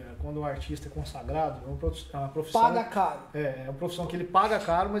 assim, quando o artista é consagrado, é uma profissão... Paga caro. É uma profissão que ele paga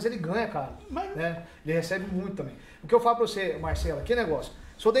caro, mas ele ganha caro. Né? Ele recebe muito também. O que eu falo pra você, Marcelo, que negócio?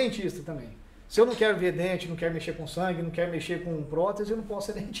 Sou dentista também. Se eu não quero ver dente, não quero mexer com sangue, não quero mexer com prótese, eu não posso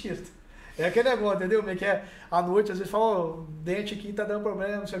ser dentista. É aquele negócio, entendeu? Meio que à noite, às vezes fala, o dente aqui tá dando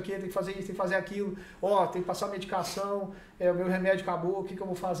problema, não sei o que, tem que fazer isso, tem que fazer aquilo, tem que passar medicação, o meu remédio acabou, o que eu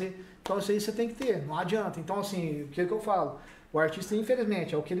vou fazer? Então isso aí você tem que ter, não adianta. Então assim, o que eu falo? O artista,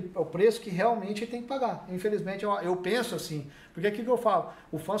 infelizmente, é o preço que realmente ele tem que pagar. Infelizmente, eu penso assim, porque aqui que eu falo,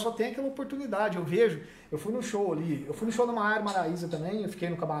 o fã só tem aquela oportunidade, eu fui no show ali, eu fui no show da Maraísa também, eu fiquei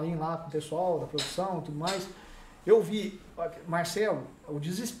no camarim lá com o pessoal da produção e tudo mais, eu vi, Marcelo, o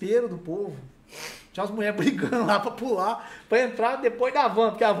desespero do povo, tinha as mulheres brigando lá pra pular, pra entrar depois da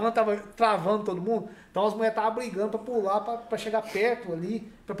van, porque a van tava travando todo mundo, então as mulheres estavam brigando pra pular, pra chegar perto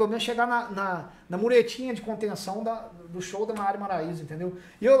ali, pra pelo menos chegar na muretinha de contenção do show da Maraísa, entendeu?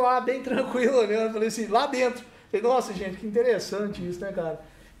 E eu lá, bem tranquilo, olhando, falei assim, lá dentro, falei, nossa gente, que interessante isso, né, cara?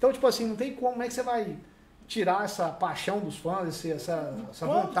 Então, tipo assim, não tem como é que você vai tirar essa paixão dos fãs, essa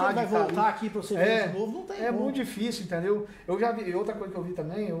vontade vai de voltar aqui pra você ver de novo, não tem como. Muito difícil, entendeu? Eu já vi, outra coisa que eu vi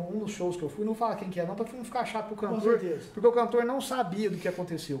também, um dos shows que eu fui, não fala quem que é não, pra não ficar chato pro cantor, porque o cantor não sabia do que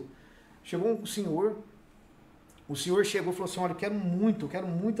aconteceu. Chegou um senhor, o senhor chegou e falou assim, olha, eu quero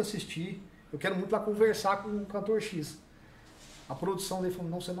muito assistir, eu quero muito lá conversar com o cantor X. A produção dele falou,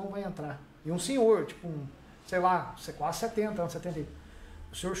 não, você não vai entrar. E um senhor, tipo, sei lá, quase 70 anos, 70.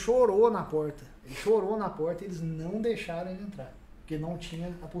 O senhor chorou na porta. Ele chorou na porta e eles não deixaram ele entrar. Porque não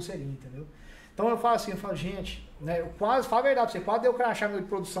tinha a pulseirinha, entendeu? Então eu falo assim, gente, né, eu falo a verdade pra você, quase deu crachá meu de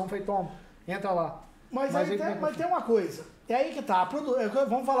produção, falei, toma, entra lá. Mas tem uma coisa, É aí que tá.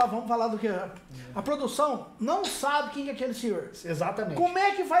 Vamos falar do que? A produção não sabe quem é aquele senhor. Exatamente. Como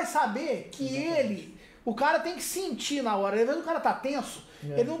é que vai saber que o cara tem que sentir na hora. Às vezes o cara tá tenso,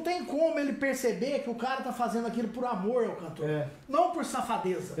 ele não tem como ele perceber que o cara tá fazendo aquilo por amor ao cantor. Não por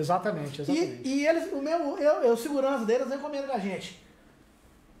safadeza. Exatamente. E eles, o segurança deles recomenda pra gente.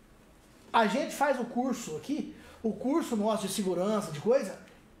 A gente faz o curso aqui, o curso nosso de segurança, de coisa,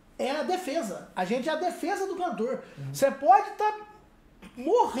 é a defesa. A gente é a defesa do cantor. Você pode estar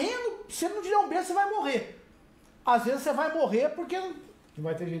morrendo, se não tiver um beijo, você vai morrer. Às vezes você vai morrer porque não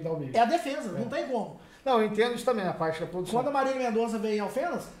vai ter jeito de dar um beijo. É a defesa, não tem como. Não, eu entendo isso também, a parte da produção. Quando a Marília Mendonça veio em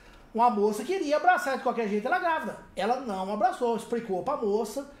Alfenas, uma moça queria abraçar de qualquer jeito, ela grávida. Ela não abraçou, explicou pra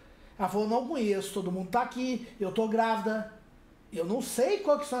moça. Ela falou, não conheço, todo mundo tá aqui, eu tô grávida. Eu não sei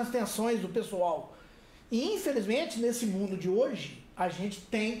quais são as intenções do pessoal. E infelizmente, nesse mundo de hoje, a gente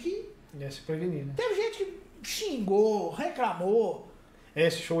tem que se prevenir, né? Teve gente que xingou, reclamou.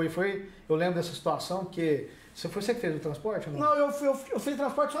 Esse show aí foi... Eu lembro dessa situação que... Foi você que fez o transporte ou não? Não, eu fiz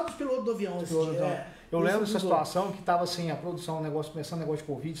transporte só dos pilotos do avião. Eu lembro dessa situação que tava assim, a produção, começando um negócio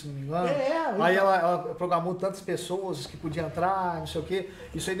de Covid, se não me engano. Aí então. ela programou tantas pessoas que podiam entrar, não sei o quê.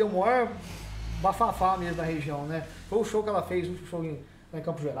 Isso aí deu um maior bafafá mesmo na região, né? Foi o show que ela fez, um show em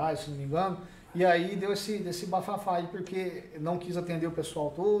Campos Gerais, se não me engano. E aí deu esse bafafá aí, porque não quis atender o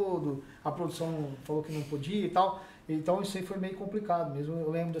pessoal todo, a produção falou que não podia e tal. Então isso aí foi meio complicado mesmo, eu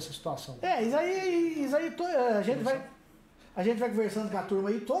lembro dessa situação. Isso aí a gente vai conversando com a turma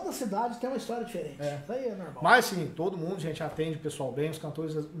aí, toda cidade tem uma história diferente. Isso aí é normal. Mas sim, todo mundo, gente, atende o pessoal bem, os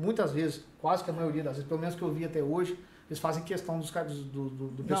cantores, muitas vezes, quase que a maioria das vezes, pelo menos que eu vi até hoje, eles fazem questão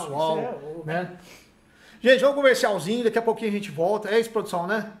do pessoal, né? Gente, vamos um comercialzinho, daqui a pouquinho a gente volta. É isso, produção,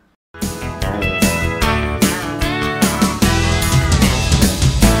 né?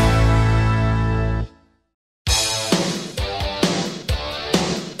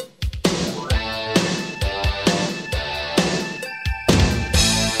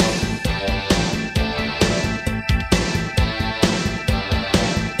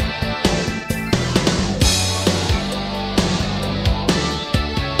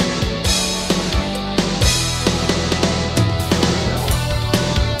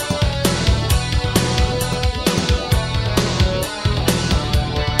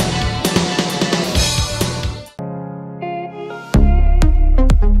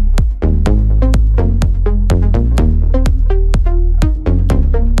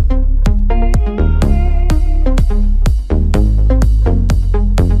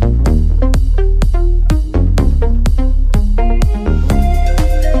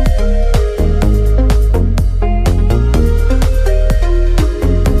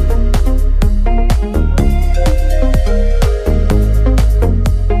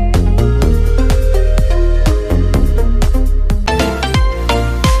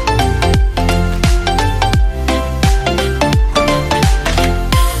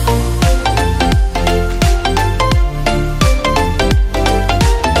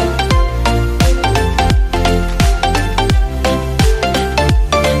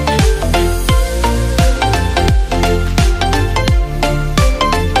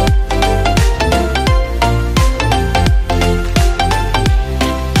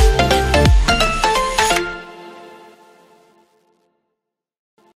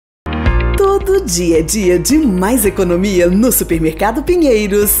 Dia a dia de mais economia no Supermercado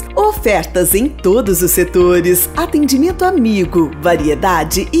Pinheiros. Ofertas em todos os setores, atendimento amigo,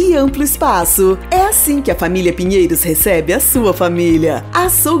 variedade e amplo espaço. É assim que a família Pinheiros recebe a sua família.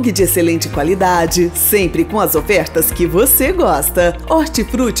 Açougue de excelente qualidade, sempre com as ofertas que você gosta.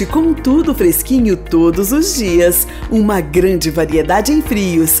 Hortifruti com tudo fresquinho todos os dias. Uma grande variedade em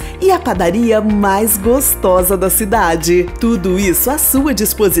frios e a padaria mais gostosa da cidade. Tudo isso à sua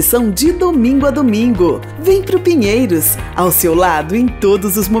disposição de domingo a domingo. Vem pro Pinheiros, ao seu lado em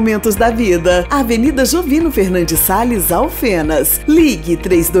todos os momentos da vida. Avenida Jovino Fernandes Salles, Alfenas. Ligue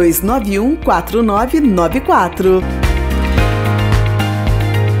 3291-4994.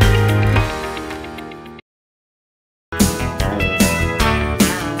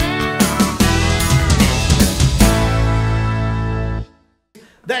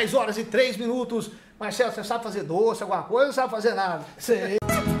 Horas e 3 minutos. Marcelo, você sabe fazer doce, alguma coisa, ou não sabe fazer nada? Sei.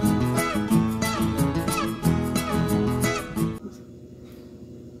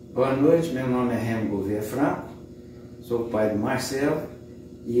 Boa noite, meu nome é Remo Franco, sou o pai do Marcelo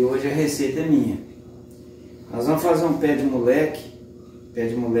e hoje a receita é minha. Nós vamos fazer um pé de moleque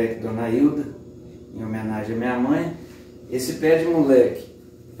Dona Hilda, em homenagem à minha mãe. Esse pé de moleque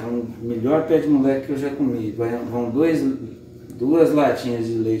é o melhor pé de moleque que eu já comi. Vão duas latinhas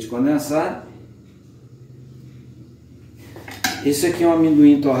de leite condensado, Esse aqui é um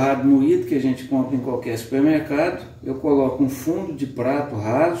amendoim torrado moído que a gente compra em qualquer supermercado. Eu coloco um fundo de prato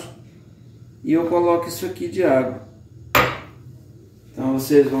raso e eu coloco isso aqui de água. Então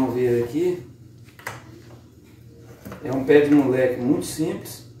vocês vão ver aqui. É um pé de moleque muito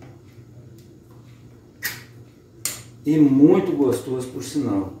simples e muito gostoso, por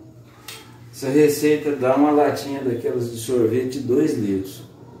sinal. Essa receita dá uma latinha daquelas de sorvete de 2 litros.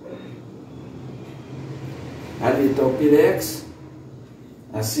 Ali está o pirex.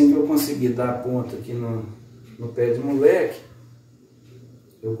 Assim que eu conseguir dar a ponta aqui no pé de moleque,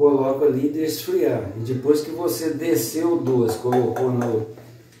 eu coloco ali e deixo esfriar. E depois que você desceu o doce, colocou no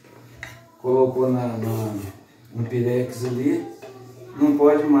pirex ali, não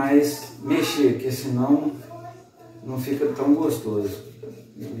pode mais mexer, porque senão não fica tão gostoso.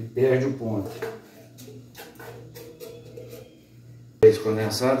 Ele perde o ponto. Leite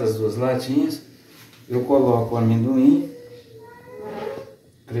condensado, as 2 latinhas. Eu coloco o amendoim.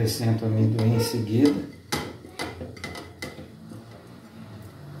 Acrescento o amendoim em seguida.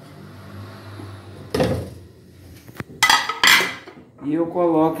 E eu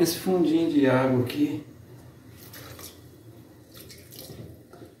coloco esse fundinho de água aqui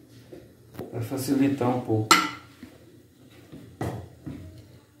para facilitar um pouco.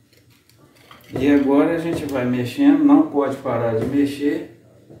 E agora a gente vai mexendo, não pode parar de mexer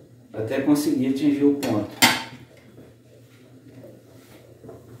até conseguir atingir o ponto.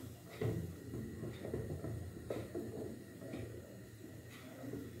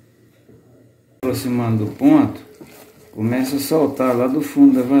 Aproximando do ponto, começa a soltar lá do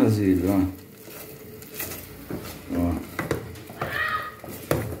fundo da vasilha, ó.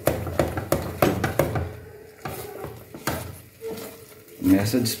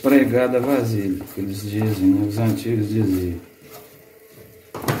 Começa a despregar da vasilha, que eles dizem, os antigos diziam.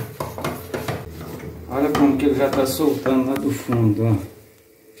 Olha como que ele já está soltando lá do fundo, ó.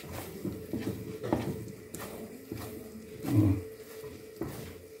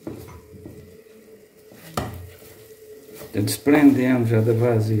 Está desprendendo já da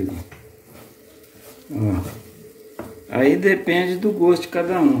vasilha. Ó. Aí depende do gosto de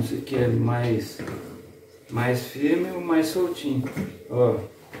cada um, se quer mais firme ou mais soltinho. Ó,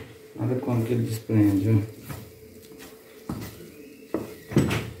 olha como que ele desprende, ó.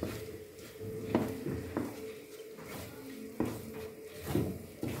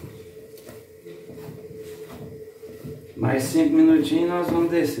 Mais 5 minutinhos nós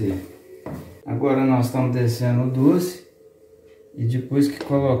vamos descer. Agora nós estamos descendo o doce. E depois que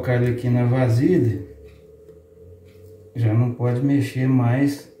colocar ele aqui na vasilha, já não pode mexer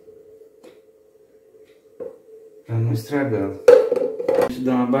mais para não estragá-lo. A gente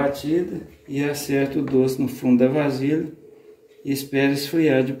dá uma batida e acerta o doce no fundo da vasilha e espera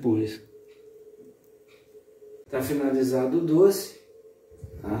esfriar depois. Está finalizado o doce,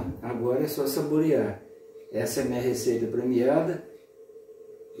 tá? Agora é só saborear. Essa é a minha receita premiada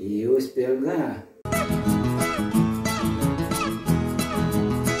e eu espero ganhar.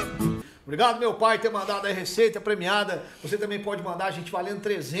 Obrigado, meu pai, por ter mandado a receita premiada. Você também pode mandar, a gente valendo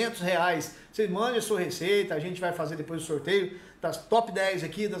R$300. Você mande a sua receita, a gente vai fazer depois o sorteio das top 10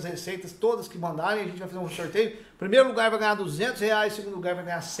 aqui, das receitas todas que mandarem. A gente vai fazer um sorteio. Primeiro lugar vai ganhar R$200, segundo lugar vai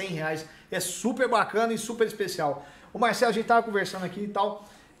ganhar R$100. É super bacana e super especial. O Marcelo, a gente tava conversando aqui e tal,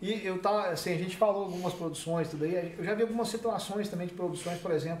 e eu tava, assim, a gente falou algumas produções, tudo aí. Eu já vi algumas situações também de produções,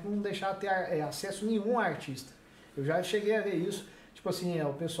 por exemplo, não deixar ter acesso nenhum a artista. Eu já cheguei a ver isso. Tipo assim,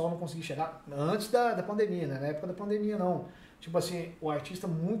 o pessoal não conseguia chegar antes da pandemia, né? Na época da pandemia não. Tipo assim, o artista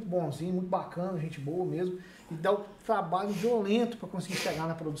muito bonzinho, muito bacana, gente boa mesmo. E dá um trabalho violento para conseguir chegar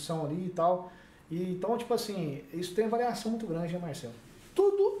na produção ali e tal. E, então, tipo assim, isso tem variação muito grande, né, Marcelo?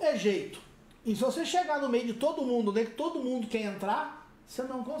 Tudo é jeito. E se você chegar no meio de todo mundo, né, que todo mundo quer entrar, você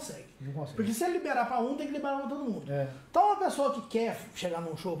não consegue. Não consegue. Porque se ele liberar para um, tem que liberar para todo mundo. É. Então uma pessoa que quer chegar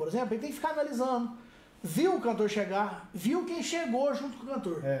num show, por exemplo, ele tem que ficar analisando. Viu o cantor chegar, viu quem chegou junto com o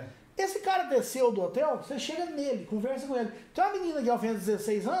cantor. É. Esse cara desceu do hotel, você chega nele, conversa com ele. Tem uma menina que ela fez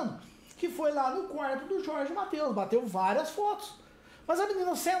 16 anos, que foi lá no quarto do Jorge Mateus, bateu várias fotos. Mas a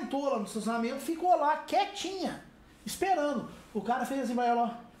menina sentou lá no estacionamento, ficou lá quietinha, esperando. O cara fez assim pra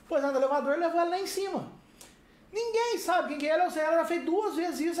ela, pois no elevador, levou ela lá em cima. Ninguém sabe quem que é ela, ou seja, ela já fez 2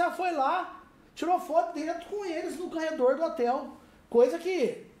 vezes isso, ela foi lá, tirou foto dentro com eles no corredor do hotel. Coisa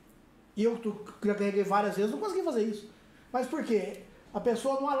que eu já carreguei várias vezes, não consegui fazer isso. Mas por quê? A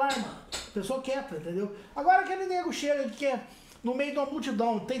pessoa não alarma, a pessoa quieta, entendeu? Agora aquele nego chega que quer, no meio de uma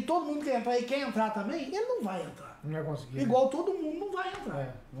multidão, tem todo mundo que quer entrar e quer entrar também, ele não vai entrar. Não vai conseguir. Igual todo mundo não vai entrar.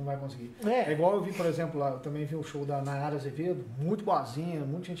 É, não vai conseguir. É. Igual eu vi, por exemplo, lá, eu também vi o show da Nayara Azevedo, muito boazinha,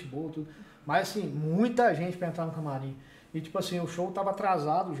 muita gente boa, tudo. Mas assim, muita gente pra entrar no camarim. E tipo assim, o show tava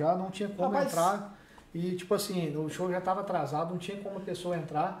atrasado já, não tinha como entrar. E tipo assim, o show já tava atrasado, não tinha como a pessoa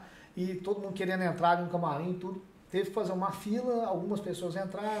entrar. E todo mundo querendo entrar no camarim, tudo. Teve que fazer uma fila, algumas pessoas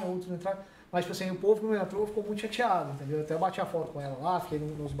entraram, outras não entraram. Mas tipo assim, o povo que não entrou ficou muito chateado, entendeu? Até eu bati a foto com ela lá, fiquei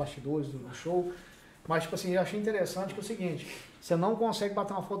nos bastidores do show. Mas tipo assim, eu achei interessante que é o seguinte, você não consegue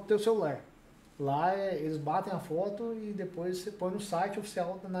bater uma foto do teu celular. Lá eles batem a foto e depois você põe no site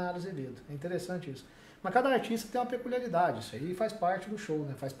oficial da Nayara Azevedo. É interessante isso. Mas cada artista tem uma peculiaridade, isso aí faz parte do show,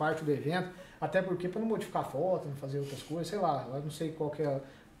 né? Faz parte do evento, até porque para não modificar foto, não fazer outras coisas, sei lá, eu não sei qual que é o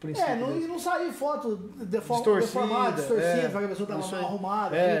princípio. Não sair foto deformada, distorcida, que a pessoa estava mal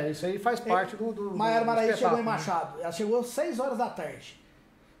arrumada. Isso aí faz parte do Maiara Maraíza chegou em Machado, ela chegou às 6 horas da tarde.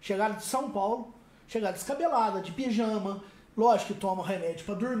 Chegaram de São Paulo, chegaram descabelada, de pijama, lógico que toma remédio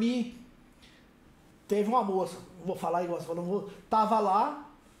para dormir. Teve uma moça, vou falar igual você falou, tava lá,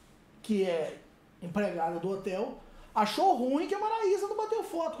 que é empregada do hotel, achou ruim que a Maraíza não bateu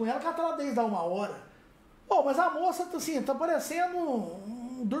foto com ela, que ela tá lá desde há 1 hora. Pô, mas a moça, assim, tá parecendo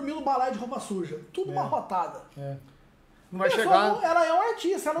dormiu no balai de roupa suja, tudo amarrotada. Não vai chegar... Ela é um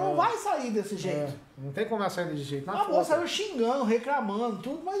artista, ela não vai sair desse jeito. Não tem como ela sair desse jeito. A moça saiu xingando, reclamando,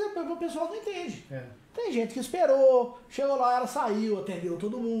 tudo, mas o pessoal não entende. Tem gente que esperou, chegou lá, ela saiu, atendeu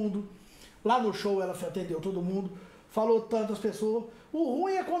todo mundo. Lá no show ela atendeu todo mundo, falou tantas pessoas. O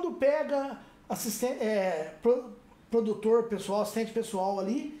ruim é quando pega produtor pessoal, assistente pessoal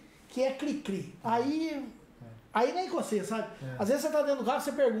ali, que é cri-cri. Aí nem você, sabe? Às vezes você tá dentro do carro,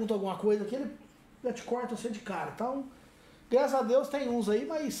 você pergunta alguma coisa que ele já te corta você de cara. Então, graças a Deus tem uns aí,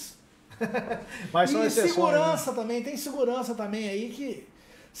 mas... mas e segurança, né? Também, tem segurança também aí que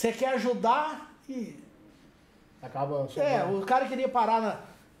você quer ajudar e... acaba... o cara queria parar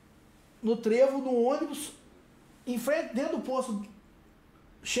no trevo, no ônibus, em frente, dentro do posto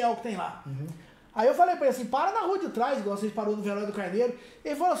Shell que tem lá. Aí eu falei pra ele assim, para na rua de trás, igual vocês parou no Velório do Carneiro.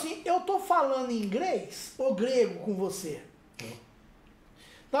 Ele falou assim, eu tô falando em inglês ou grego com você.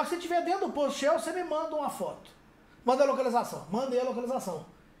 Na hora que você estiver dentro do posto Shell, você me manda uma foto. Manda a localização. Mandei a localização.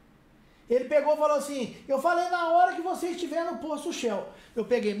 Ele pegou e falou assim, eu falei na hora que você estiver no posto Shell. Eu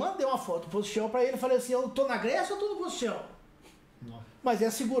peguei, mandei uma foto do posto Shell pra ele, falei assim, eu tô na Grécia ou tô no posto Shell? Mas é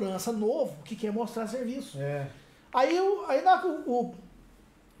a segurança novo que quer mostrar serviço. Aí na hora que um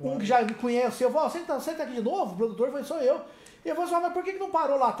que já me conhece, eu falei, você tá aqui de novo? O produtor foi, sou eu. E eu falei assim, mas por que não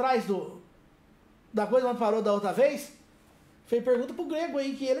parou lá atrás da coisa onde parou da outra vez? Fez pergunta pro grego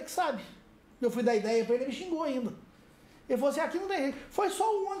aí, que ele que sabe. Eu fui dar ideia pra ele, ele me xingou ainda. Ele falou assim, aqui não tem jeito. Foi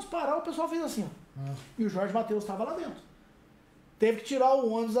só o ônibus parar, o pessoal fez assim, ó. E o Jorge Mateus estava lá dentro. Teve que tirar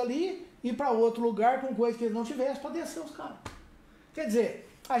o ônibus ali, ir pra outro lugar com coisa que ele não tivesse pra descer os caras. Quer dizer,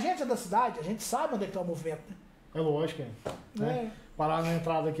 a gente é da cidade, a gente sabe onde é que tá o movimento, né? É lógico, né? Parar na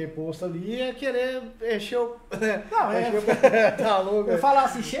entrada aqui, posto ali, é querer encher o... Não, tá louco. Eu falar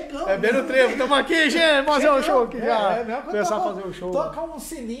assim, chegamos. É bem no trevo, estamos aqui, gente, fazer o show aqui já. Começar a fazer o show. Tocar um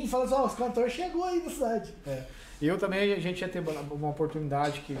sininho e falar assim, ó, os cantores chegou aí na cidade. E eu também, a gente ia ter uma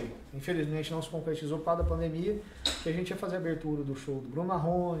oportunidade que, infelizmente, não se concretizou por causa da pandemia, que a gente ia fazer a abertura do show do Bruno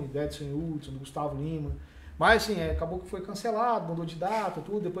Marrone, do Edson Hudson, do Gustavo Lima. Mas, assim, acabou que foi cancelado, mudou de data,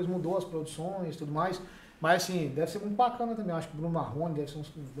 tudo, depois mudou as produções e tudo mais. Mas, assim, deve ser muito bacana também. Eu acho que o Bruno Marrone deve ser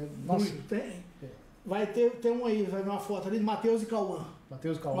uns... Nossa. Tem. Vai ter um aí, vai ver uma foto ali de Matheus e Cauã.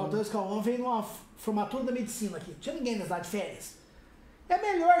 Matheus e Cauã. Matheus e Cauã veio numa formatura da medicina aqui. Não tinha ninguém na cidade de férias. É o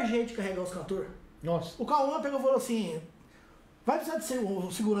melhor jeito de carregar os cantores. Nossa. O Cauã pegou e falou assim, vai precisar de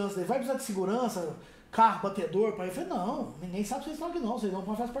segurança dele, vai precisar de segurança, carro, batedor, pai. Eu falei, não, ninguém sabe se vocês falam que não, vocês vão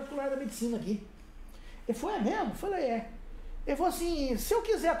para uma fase particular da medicina aqui. Ele falou, é mesmo? Eu falei, é. Ele falou assim, se eu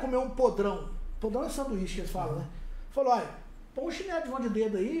quiser comer um podrão é sanduíche que eles falam, né? Falou, olha, põe um chinelo de mão de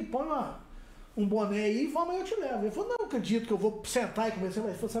dedo aí, põe um boné aí e vamos aí eu te levo. Ele falou, não acredito que eu vou sentar e comer.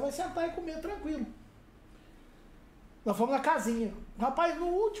 Você vai sentar e comer tranquilo. Nós fomos na casinha. Rapaz, no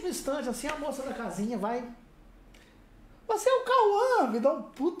último instante, assim, a moça da casinha vai... Você é o Cauã! Me dá um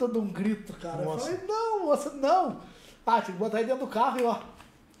puta de um grito, cara. Nossa. Eu falei, não, moça, não. Tinha que botar aí dentro do carro e ó...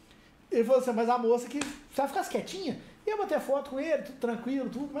 Ele falou assim, mas a moça que vai ficar quietinha. Ia bater foto com ele, tudo tranquilo,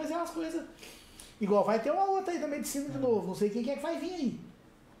 tudo, mas é umas coisas... Igual, vai ter uma outra aí da medicina de novo, não sei quem é que vai vir aí.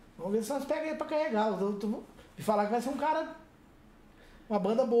 Vamos ver se nós pegamos ele pra carregar. E falar que vai ser um cara, uma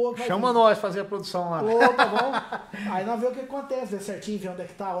banda boa. Chama nós fazer a produção lá. Tá bom? Aí nós vemos o que acontece, ver certinho, ver onde é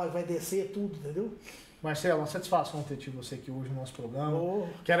que tá, a hora que vai descer, tudo, entendeu? Marcelo, uma satisfação ter tido você aqui hoje no nosso programa.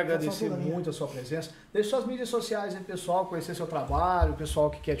 Quero agradecer muito a sua presença. Deixe suas mídias sociais aí, pessoal, conhecer seu trabalho, o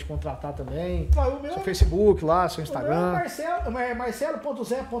pessoal que quer te contratar também. Seu Facebook lá, seu Instagram.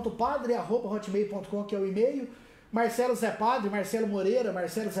 Marcelo.zé.padre@hotmail.com, que é o e-mail. Marcelo Zé Padre, Marcelo Moreira,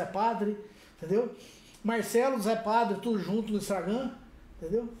 Marcelo Zé Padre, entendeu? Marcelo, Zé Padre, tudo junto no Instagram,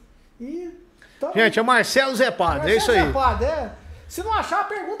 entendeu? E... Gente, é Marcelo Zé Padre, é isso aí. Zé Padre, Se não achar,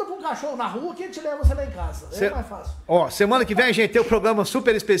 pergunta pra um cachorro na rua que ele te leva você lá em casa. É mais fácil. Ó, semana que vem, gente, tem um programa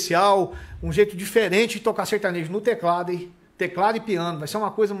super especial, um jeito diferente de tocar sertanejo no teclado, hein? Teclado e piano, vai ser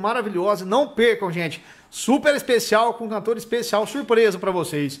uma coisa maravilhosa. Não percam, gente. Super especial, com um cantor especial, surpresa pra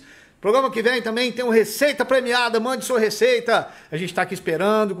vocês. Programa que vem também tem um receita premiada, mande sua receita. A gente tá aqui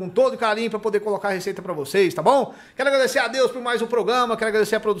esperando com todo carinho para poder colocar a receita para vocês, tá bom? Quero agradecer a Deus por mais um programa, quero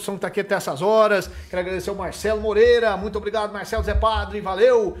agradecer a produção que tá aqui até essas horas, quero agradecer o Marcelo Moreira, muito obrigado Marcelo Zé Padre,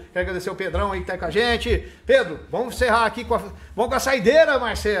 valeu. Quero agradecer o Pedrão aí que tá com a gente. Pedro, vamos encerrar aqui vamos com a saideira,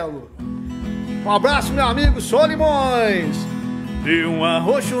 Marcelo. Um abraço, meu amigo Solimões. Vi um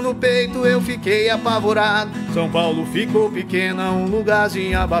arroxo no peito, eu fiquei apavorado. São Paulo ficou pequena, um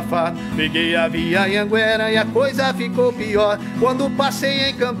lugarzinho abafado. Peguei a via Anhanguera e a coisa ficou pior. Quando passei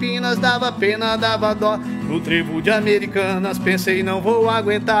em Campinas, dava pena, dava dó. No trevo de Americanas, pensei não vou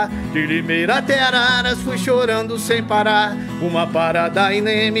aguentar. De Limeira até Araras, fui chorando sem parar. Uma parada em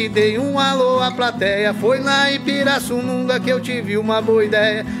Leme, dei um alô à plateia. Foi lá em Pirassununga que eu tive uma boa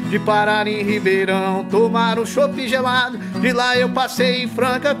ideia de parar em Ribeirão, tomar um chopp gelado. De lá eu passei em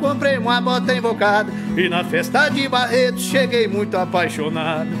Franca, comprei uma bota invocada. E na festa de Barretos cheguei muito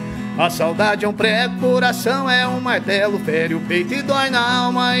apaixonado. A saudade é um prego, coração é um martelo. Fere o peito e dói na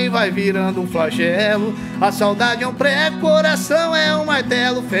alma e vai virando um flagelo. A saudade é um prego, coração é um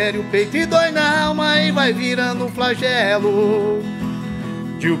martelo. Fere o peito e dói na alma e vai virando um flagelo.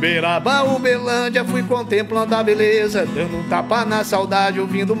 De Uberaba a Uberlândia fui contemplando a beleza, dando um tapa na saudade,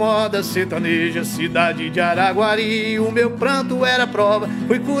 ouvindo moda sertaneja. Cidade de Araguari, o meu pranto era prova.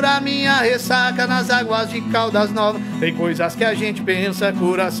 Fui curar minha ressaca nas águas de Caldas Novas. Tem coisas que a gente pensa,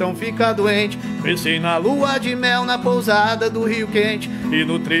 coração fica doente. Pensei na lua de mel na pousada do Rio Quente e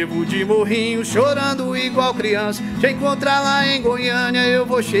no trevo de Morrinho, chorando igual criança. Te encontrar lá em Goiânia eu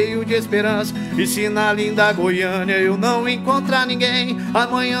vou cheio de esperança. E se na linda Goiânia eu não encontrar ninguém,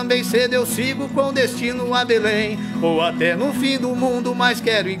 amanhã bem cedo eu sigo com destino a Belém. Ou até no fim do mundo, mas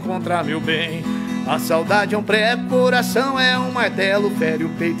quero encontrar meu bem. A saudade é um prego, coração é um martelo. Fere o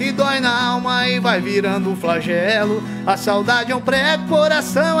peito e dói na alma e vai virando um flagelo. A saudade é um prego,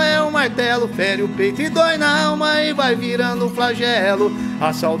 coração é um martelo. Fere o peito e dói na alma e vai virando um flagelo.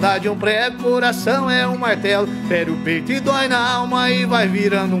 A saudade é um prego, coração é um martelo. Fere o peito e dói na alma e vai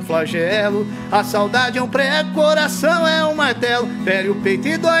virando um flagelo. A saudade é um prego, coração é um martelo. Fere o peito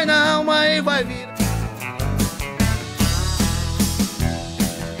e dói na alma e vai virando...